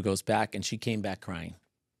bill. She goes back, and she came back crying.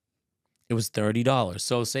 It was $30.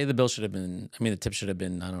 So say the bill should have been, the tip should have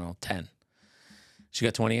been, I don't know, 10. She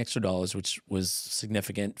got $20 extra, which was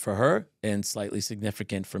significant for her and slightly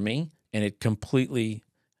significant for me. And it completely,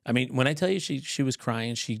 when I tell you she was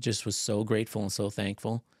crying, she just was so grateful and so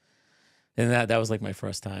thankful. And that was like my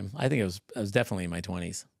first time. I think I was definitely in my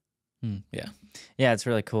 20s. Yeah. Yeah, it's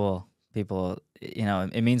really cool. People,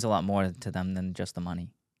 it means a lot more to them than just the money.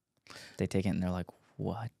 They take it and they're like,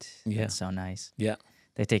 what? Yeah. That's so nice. Yeah.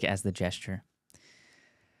 They take it as the gesture.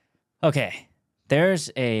 Okay.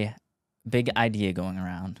 There's a big idea going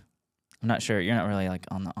around. I'm not sure. You're not really like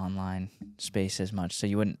on the online space as much, so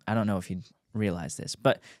I don't know if you'd realize this,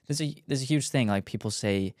 but there's a huge thing. Like, people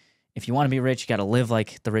say, if you want to be rich, you got to live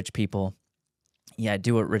like the rich people. Yeah,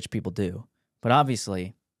 do what rich people do. But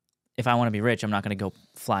obviously, if I want to be rich, I'm not going to go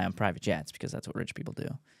fly on private jets, because that's what rich people do.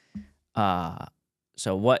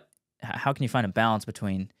 So how can you find a balance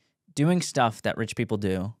between doing stuff that rich people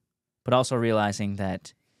do, but also realizing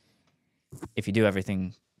that if you do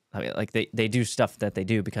everything, like they do stuff that they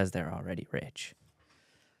do because they're already rich?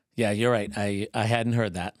 Yeah, you're right. I hadn't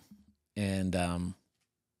heard that. And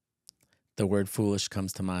the word foolish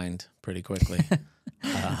comes to mind pretty quickly.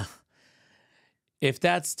 If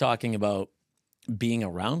that's talking about being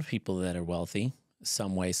around people that are wealthy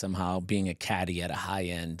some way, somehow, being a caddy at a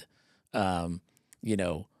high-end,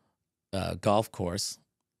 golf course,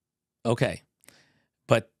 okay.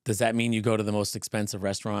 But does that mean you go to the most expensive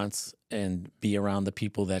restaurants and be around the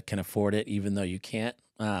people that can afford it, even though you can't?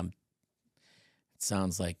 It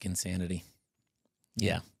sounds like insanity.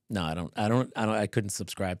 Yeah. No, I couldn't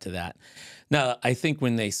subscribe to that. Now, I think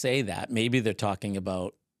when they say that, maybe they're talking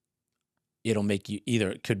about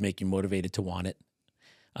it could make you motivated to want it.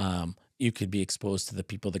 You could be exposed to the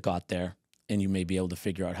people that got there, and you may be able to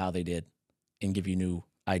figure out how they did and give you new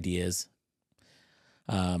ideas.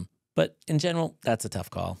 But in general, that's a tough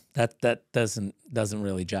call. That doesn't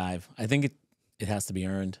really jive. I think it has to be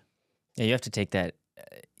earned. Yeah, you have to take that.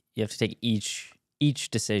 You have to take each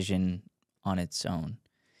decision on its own.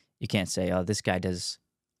 You can't say, "Oh, this guy does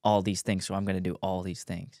all these things, so I'm going to do all these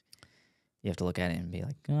things." You have to look at it and be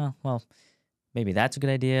like, "Oh, well, maybe that's a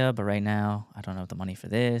good idea, but right now I don't have the money for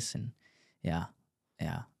this." And yeah,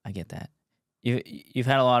 I get that. You've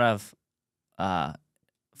had a lot of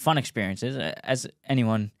fun experiences, as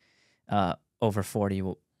anyone over 40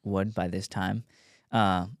 would by this time,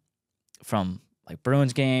 from like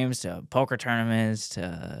Bruins games to poker tournaments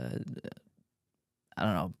to I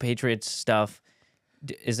don't know, Patriots stuff.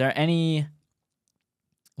 Is there any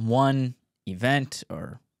one event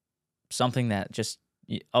or something that just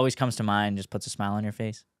always comes to mind, just puts a smile on your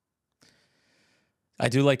face? I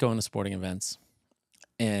do like going to sporting events,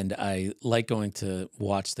 and I like going to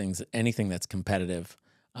watch anything that's competitive.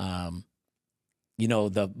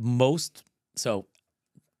 So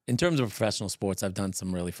in terms of professional sports, I've done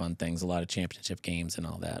some really fun things, a lot of championship games and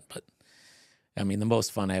all that. But I mean, the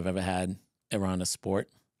most fun I've ever had around a sport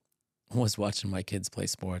was watching my kids play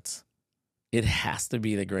sports. It has to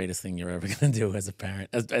be the greatest thing you're ever going to do as a parent,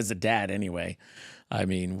 as a dad anyway. I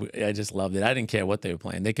mean, I just loved it. I didn't care what they were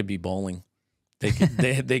playing. They could be bowling. They could,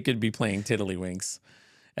 they could be playing tiddlywinks.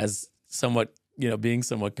 As somewhat, being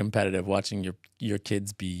somewhat competitive, watching your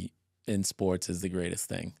kids be in sports is the greatest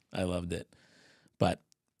thing. I loved it. But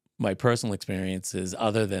my personal experiences,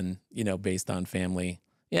 other than, based on family,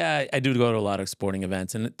 yeah, I do go to a lot of sporting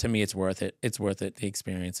events, and to me, it's worth it. It's worth it, the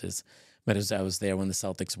experiences. But as I was there when the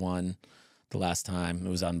Celtics won the last time, it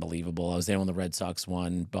was unbelievable. I was there when the Red Sox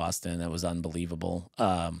won Boston. That was unbelievable.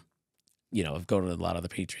 I've go to a lot of the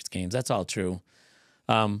Patriots games. That's all true.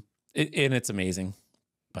 And it's amazing.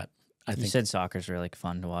 But I think you said soccer's really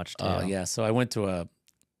fun to watch too. Yeah. So I went to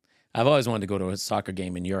I've always wanted to go to a soccer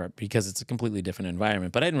game in Europe because it's a completely different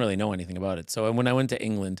environment, but I didn't really know anything about it. So when I went to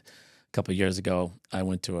England a couple of years ago, I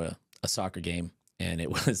went to a soccer game, and it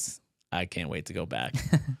was, I can't wait to go back.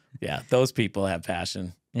 Yeah, those people have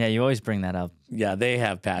passion. Yeah, you always bring that up. Yeah, they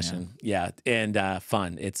have passion. Yeah, and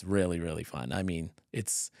fun. It's really, really fun. I mean,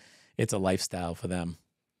 it's a lifestyle for them.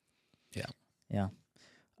 Yeah.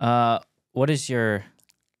 Yeah. What does your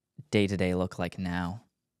day-to-day look like now?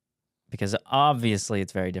 Because obviously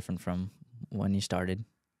it's very different from when you started.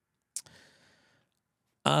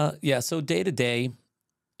 Yeah, so day to day,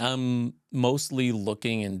 I'm mostly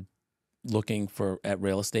looking at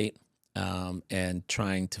real estate and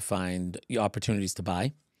trying to find opportunities to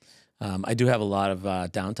buy. I do have a lot of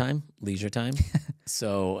downtime, leisure time,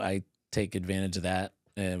 so I take advantage of that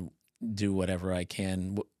and do whatever I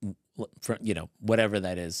can, whatever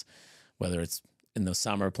that is, whether it's in the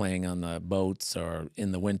summer playing on the boats, or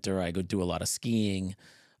in the winter I go do a lot of skiing.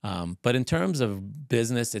 But in terms of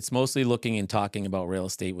business, it's mostly looking and talking about real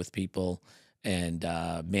estate with people, and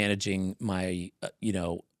managing my,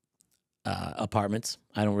 apartments.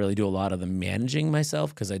 I don't really do a lot of the managing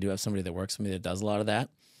myself because I do have somebody that works for me that does a lot of that.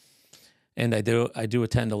 And I do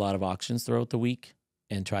attend a lot of auctions throughout the week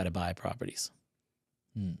and try to buy properties.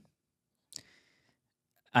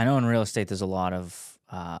 I know in real estate there's a lot of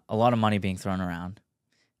money being thrown around,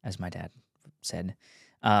 as my dad said.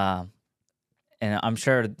 And I'm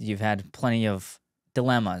sure you've had plenty of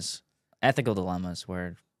dilemmas, ethical dilemmas,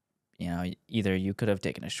 where, either you could have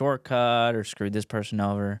taken a shortcut or screwed this person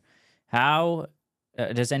over. How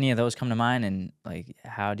does any of those come to mind? And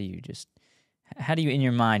how do you in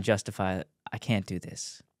your mind justify that I can't do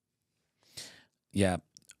this? Yeah.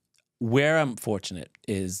 Where I'm fortunate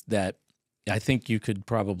is that I think you could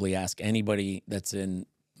probably ask anybody that's in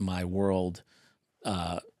my world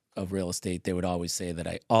of real estate. They would always say that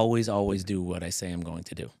I always do what I say I'm going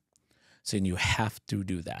to do. So you have to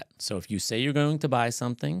do that. So if you say you're going to buy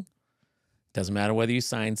something, doesn't matter whether you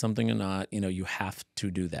sign something or not, you have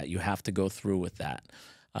to do that. You have to go through with that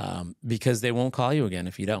because they won't call you again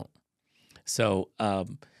if you don't. So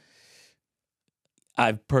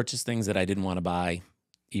I've purchased things that I didn't want to buy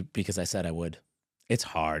because I said I would. It's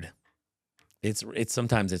hard. It's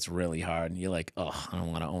sometimes it's really hard, and you're like, oh, I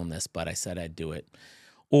don't want to own this, but I said I'd do it.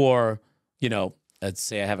 Or, let's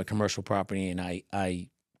say I have a commercial property and I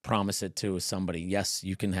promise it to somebody. Yes,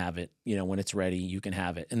 you can have it. When it's ready, you can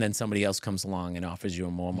have it. And then somebody else comes along and offers you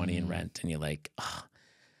more money in rent, and you're like, oh.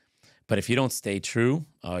 But if you don't stay true,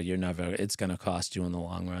 it's going to cost you in the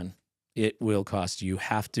long run. It will cost you.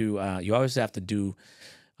 You always have to do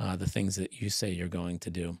the things that you say you're going to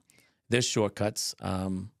do. There's shortcuts.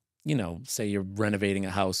 Say you're renovating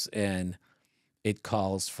a house and it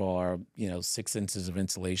calls for, 6 inches of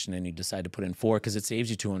insulation, and you decide to put in 4 because it saves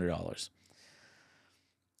you $200.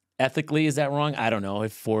 Ethically, is that wrong? I don't know.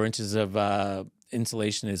 If 4 inches of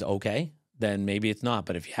insulation is okay, then maybe it's not.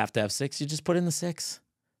 But if you have to have 6, you just put in the 6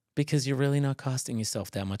 because you're really not costing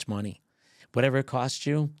yourself that much money. Whatever it costs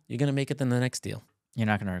you, you're going to make it in the next deal. You're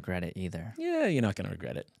not going to regret it either. Yeah, you're not going to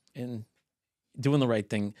regret it. And doing the right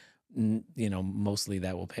thing, mostly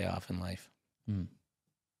that will pay off in life.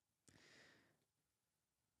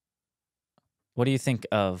 What do you think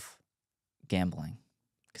of gambling?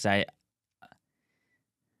 Because I'm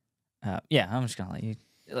just gonna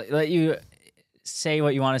let you say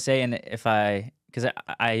what you want to say, and because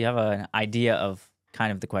I have an idea of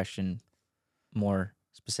kind of the question more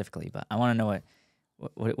specifically, but I want to know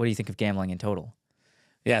what do you think of gambling in total?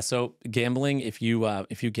 Yeah, so gambling, if you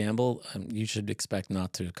gamble, you should expect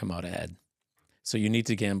not to come out ahead. So you need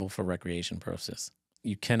to gamble for recreation purposes.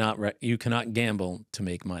 You cannot gamble to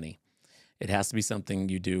make money. It has to be something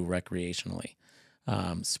you do recreationally.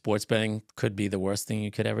 Sports betting could be the worst thing you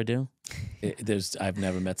could ever do. I've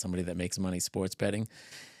never met somebody that makes money sports betting.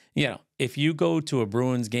 if you go to a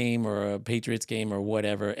Bruins game or a Patriots game or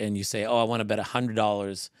whatever, and you say, "Oh, I want to bet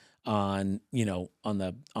 $100 on on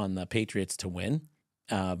the Patriots to win,"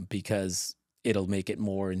 because it'll make it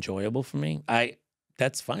more enjoyable for me.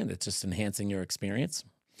 That's fine. It's just enhancing your experience.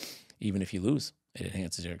 Even if you lose, it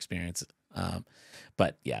enhances your experience.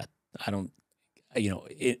 But yeah, I don't.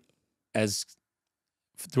 As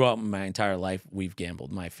throughout my entire life, we've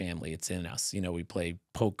gambled. My family, it's in us. We play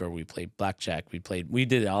poker, we played blackjack, we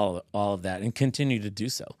did all of that, and continue to do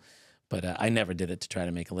so. But I never did it to try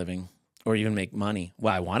to make a living or even make money.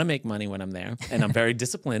 Well, I want to make money when I'm there, and I'm very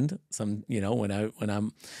disciplined. If I'm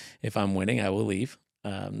winning, I will leave.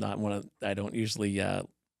 I don't usually,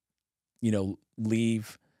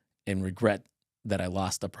 leave and regret that I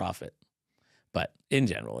lost a profit. But in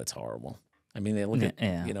general, it's horrible. I mean, they look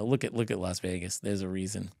at Las Vegas. There's a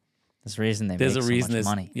reason. There's a reason they make so much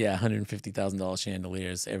money. Yeah, $150,000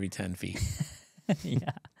 chandeliers every 10 feet.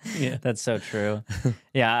 Yeah, that's so true.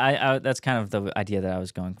 Yeah, I that's kind of the idea that I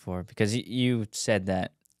was going for, because you said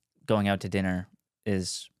that going out to dinner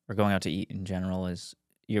or going out to eat in general is,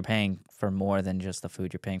 you're paying for more than just the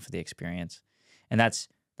food. You're paying for the experience, and that's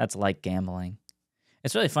like gambling.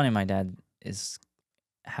 It's really funny. My dad is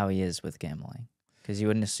how he is with gambling, because you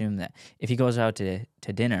wouldn't assume that if he goes out to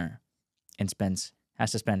dinner and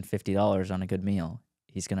has to spend $50 on a good meal,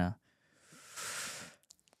 he's gonna.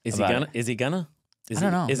 Is he gonna? I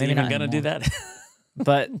don't know. Is he even gonna do that?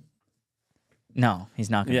 But no, he's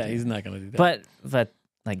not gonna. Yeah, he's not gonna do that. But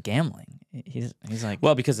like gambling, he's like,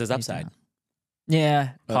 well, because there's upside.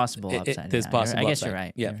 Yeah, possible upside. There's possible. I guess upside. you're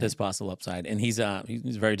right. Yeah, there's possible upside, and he's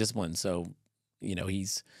very disciplined. So,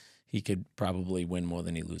 he could probably win more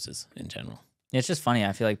than he loses in general. It's just funny.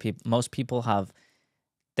 I feel like most people have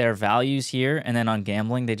their values here, and then on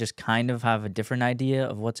gambling, they just kind of have a different idea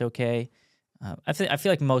of what's okay. I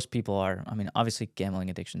feel like most people are. I mean, obviously, gambling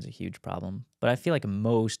addiction is a huge problem, but I feel like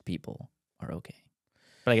most people are okay.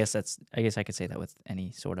 But I guess I could say that with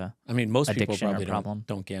any sort of. I mean, most people probably problem.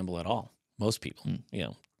 don't gamble at all. Most people,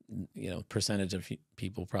 percentage of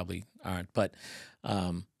people probably aren't. But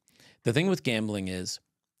the thing with gambling is,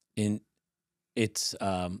 it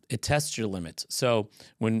tests your limits. So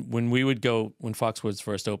when Foxwoods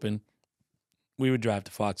first opened, we would drive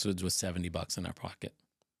to Foxwoods with $70 in our pocket,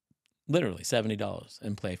 literally $70,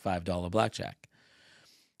 and play $5 blackjack.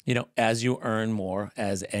 As you earn more,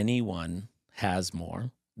 as anyone has more,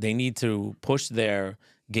 they need to push their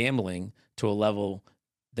gambling to a level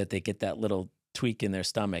that they get that little tweak in their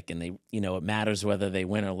stomach, and it matters whether they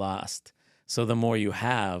win or lost. So the more you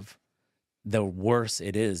have, the worse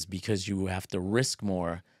it is, because you have to risk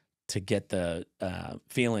more to get the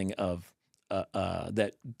feeling of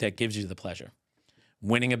that gives you the pleasure.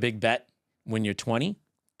 Winning a big bet when you're 20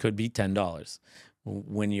 could be $10.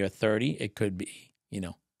 When you're 30, it could be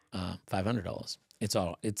 $500.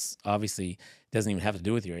 It's obviously doesn't even have to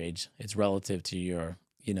do with your age. It's relative to your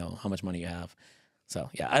how much money you have. So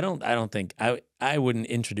yeah, I don't think I wouldn't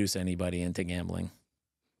introduce anybody into gambling.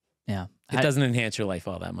 Yeah, it doesn't enhance your life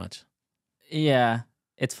all that much. Yeah,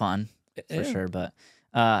 it's fun for sure. But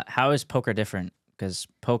how is poker different? Because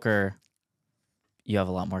poker, you have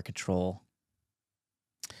a lot more control.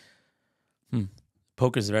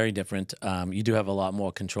 Poker is very different. You do have a lot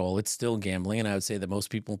more control. It's still gambling, and I would say that most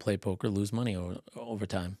people who play poker lose money over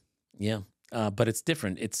time. Yeah. But it's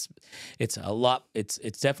different. It's a lot. It's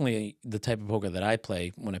definitely the type of poker that I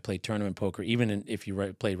play when I play tournament poker. Even if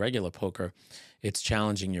you play regular poker, it's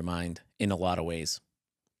challenging your mind in a lot of ways.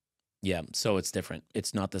 Yeah, so it's different.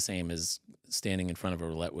 It's not the same as standing in front of a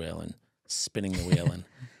roulette wheel and spinning the wheel and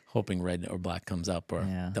hoping red or black comes up or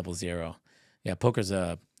 00. Yeah, poker's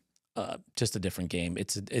just a different game.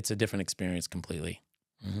 It's a different experience completely.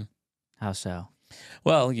 Mm-hmm. How so?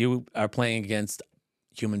 Well, you are playing against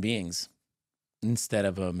human beings instead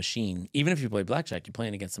of a machine. Even if you play blackjack, you're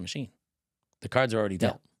playing against a machine. The cards are already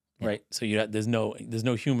dealt, right? So there's no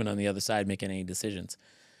human on the other side making any decisions.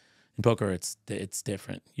 In poker, it's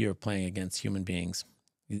different. You're playing against human beings.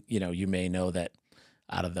 You may know that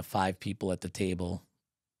out of the 5 people at the table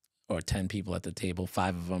or 10 people at the table,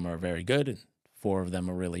 5 of them are very good and 4 of them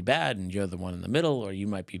are really bad, and you're the one in the middle, or you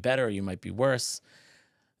might be better, or you might be worse.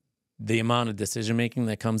 The amount of decision making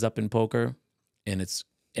that comes up in poker, and it's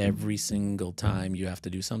every single time you have to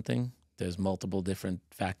do something. There's multiple different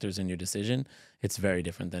factors in your decision. It's very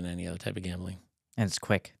different than any other type of gambling. And it's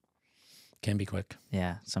quick. Can be quick.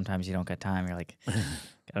 Yeah. Sometimes you don't got time. You're like,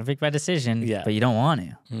 gotta make my decision. Yeah. But you don't want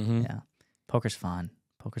to. Mm-hmm. Yeah. Poker's fun.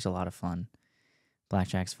 Poker's a lot of fun.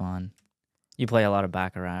 Blackjack's fun. You play a lot of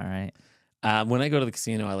baccarat, right? When I go to the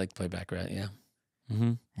casino, I like to play baccarat. Yeah.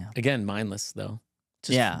 Mm-hmm. Yeah. Again, mindless though.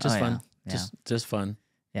 Just fun. Yeah. Just fun.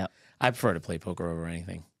 Yeah. I prefer to play poker over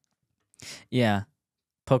anything. Yeah.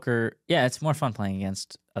 Poker, yeah, it's more fun playing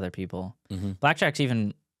against other people. Mm-hmm.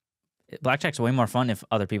 Blackjack's way more fun if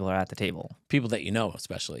other people are at the table. People that you know,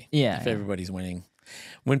 especially. Yeah. If everybody's winning.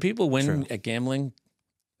 When people win True. at gambling,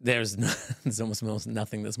 there's almost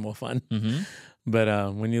nothing that's more fun. Mm-hmm.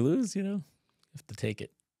 But when you lose, you have to take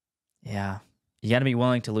it. Yeah. You got to be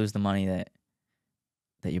willing to lose the money that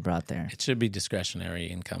you brought there. It should be discretionary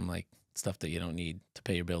income, like stuff that you don't need to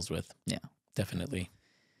pay your bills with. Yeah. Definitely.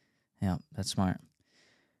 Yeah, that's smart.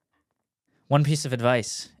 One piece of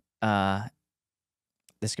advice.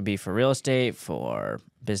 This could be for real estate, for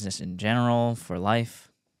business in general, for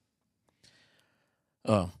life.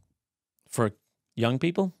 Oh, for young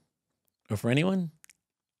people or for anyone?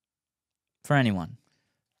 For anyone.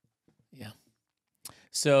 Yeah.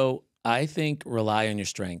 So I think rely on your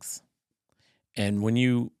strengths. And when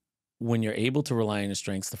you're able to rely on your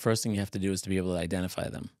strengths, the first thing you have to do is to be able to identify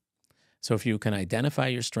them. So if you can identify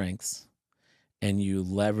your strengths and you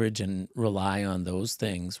leverage and rely on those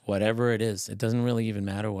things, whatever it is, it doesn't really even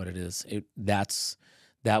matter what it is.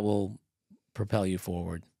 That will propel you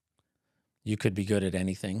forward. You could be good at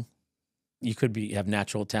anything. You could have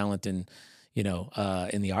natural talent in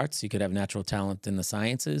the arts. You could have natural talent in the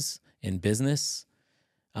sciences, in business.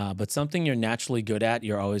 But something you're naturally good at,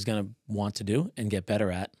 you're always going to want to do and get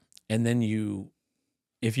better at. And then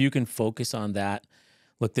if you can focus on that,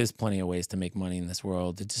 look, there's plenty of ways to make money in this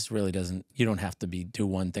world. It just really doesn't, you don't have to do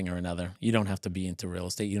one thing or another. You don't have to be into real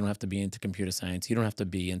estate. You don't have to be into computer science. You don't have to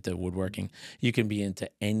be into woodworking. You can be into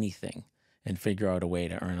anything and figure out a way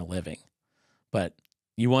to earn a living. But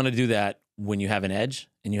you want to do that when you have an edge,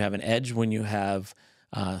 and you have an edge when you have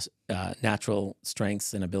natural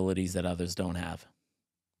strengths and abilities that others don't have.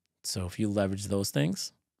 So if you leverage those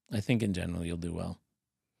things, I think in general you'll do well.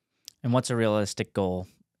 And what's a realistic goal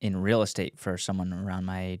in real estate for someone around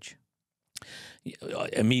my age?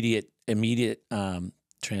 Immediate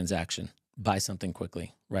transaction. Buy something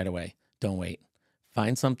quickly, right away. Don't wait.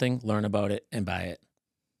 Find something, learn about it, and buy it,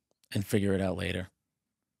 and figure it out later.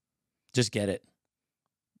 Just get it.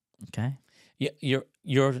 Okay. Yeah,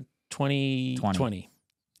 you're 20. If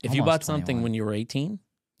you Almost bought something 21. when you were 18,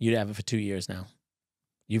 you'd have it for 2 years now.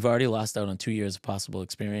 You've already lost out on 2 years of possible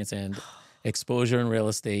experience and exposure in real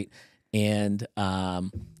estate. And,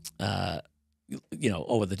 over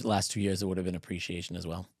the last 2 years, it would have been appreciation as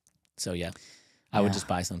well. So, yeah, I would just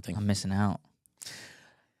buy something. I'm missing out.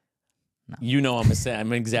 No.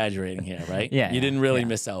 I'm exaggerating here, right? Yeah. You didn't really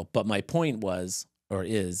miss out. But my point is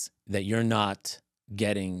that you're not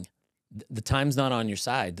getting, the time's not on your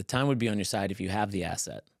side. The time would be on your side if you have the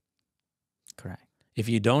asset. Correct. If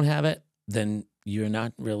you don't have it, then you're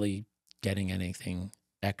not really getting anything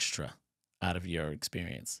extra out of your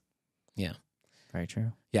experience. Yeah. Very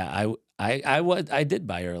true. Yeah, I did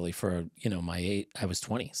buy early for, my age. I was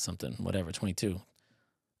 20 something, whatever, 22.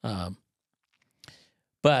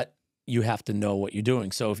 But you have to know what you're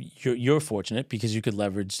doing. So if you're fortunate because you could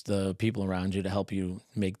leverage the people around you to help you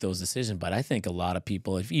make those decisions. But I think a lot of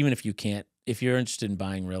people, if you're interested in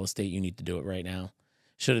buying real estate, you need to do it right now.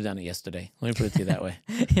 Should have done it yesterday. Let me put it to you that way.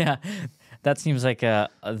 Yeah, that seems like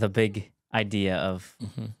the big idea of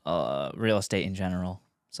real estate in general.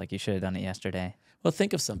 It's like you should have done it yesterday. Well,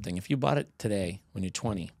 think of something. If you bought it today when you're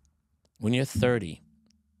 20, when you're 30,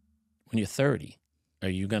 are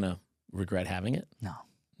you going to regret having it?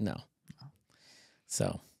 No.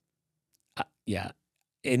 So, yeah.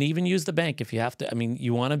 And even use the bank if you have to. I mean,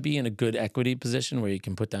 you want to be in a good equity position where you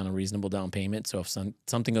can put down a reasonable down payment. So if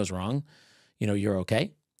something goes wrong, you're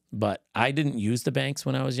okay. But I didn't use the banks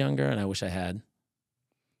when I was younger, and I wish I had.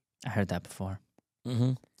 I heard that before.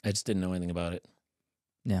 Mm-hmm. I just didn't know anything about it.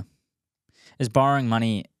 Yeah. Is borrowing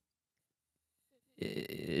money,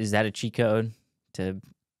 is that a cheat code to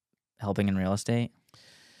helping in real estate?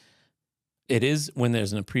 It is when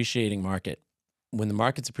there's an appreciating market. When the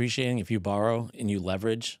market's appreciating, if you borrow and you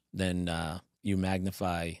leverage, then you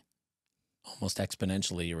magnify almost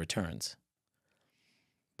exponentially your returns.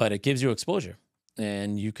 But it gives you exposure,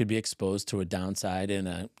 and you could be exposed to a downside in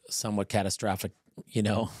a somewhat catastrophic,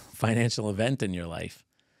 financial event in your life.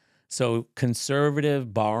 So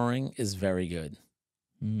conservative borrowing is very good.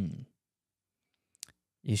 You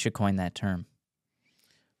should coin that term.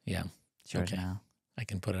 Yeah. It's yours now. I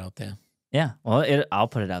can put it out there. Yeah. Well, I'll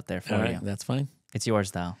put it out there for you. That's fine. It's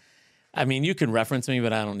yours, though. I mean, you can reference me,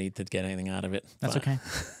 but I don't need to get anything out of it. That's okay.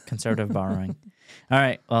 Conservative borrowing. All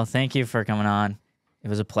right. Well, thank you for coming on. It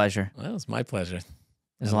was a pleasure. Well, it was my pleasure. It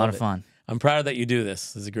was a lot of fun. I'm proud that you do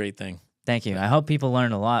this. It's a great thing. Thank you. I hope people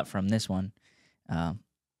learned a lot from this one.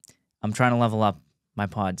 I'm trying to level up my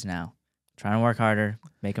pods now. Trying to work harder,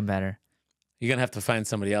 make them better. You're going to have to find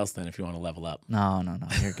somebody else then if you want to level up. No.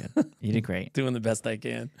 You're good. You did great. Doing the best I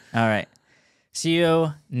can. All right. See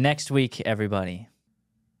you next week, everybody.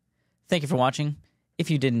 Thank you for watching.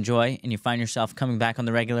 If you did enjoy and you find yourself coming back on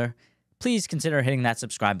the regular, please consider hitting that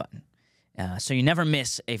subscribe button so you never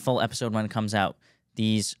miss a full episode when it comes out.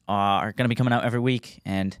 These are going to be coming out every week,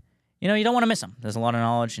 and you don't want to miss them. There's a lot of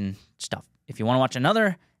knowledge and stuff. If you want to watch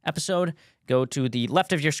another episode, go to the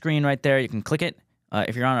left of your screen right there. You can click it.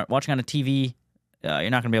 If you're watching on a TV, you're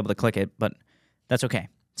not going to be able to click it, but that's okay.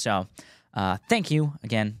 So thank you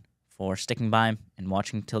again for sticking by and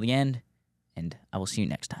watching till the end, and I will see you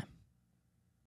next time.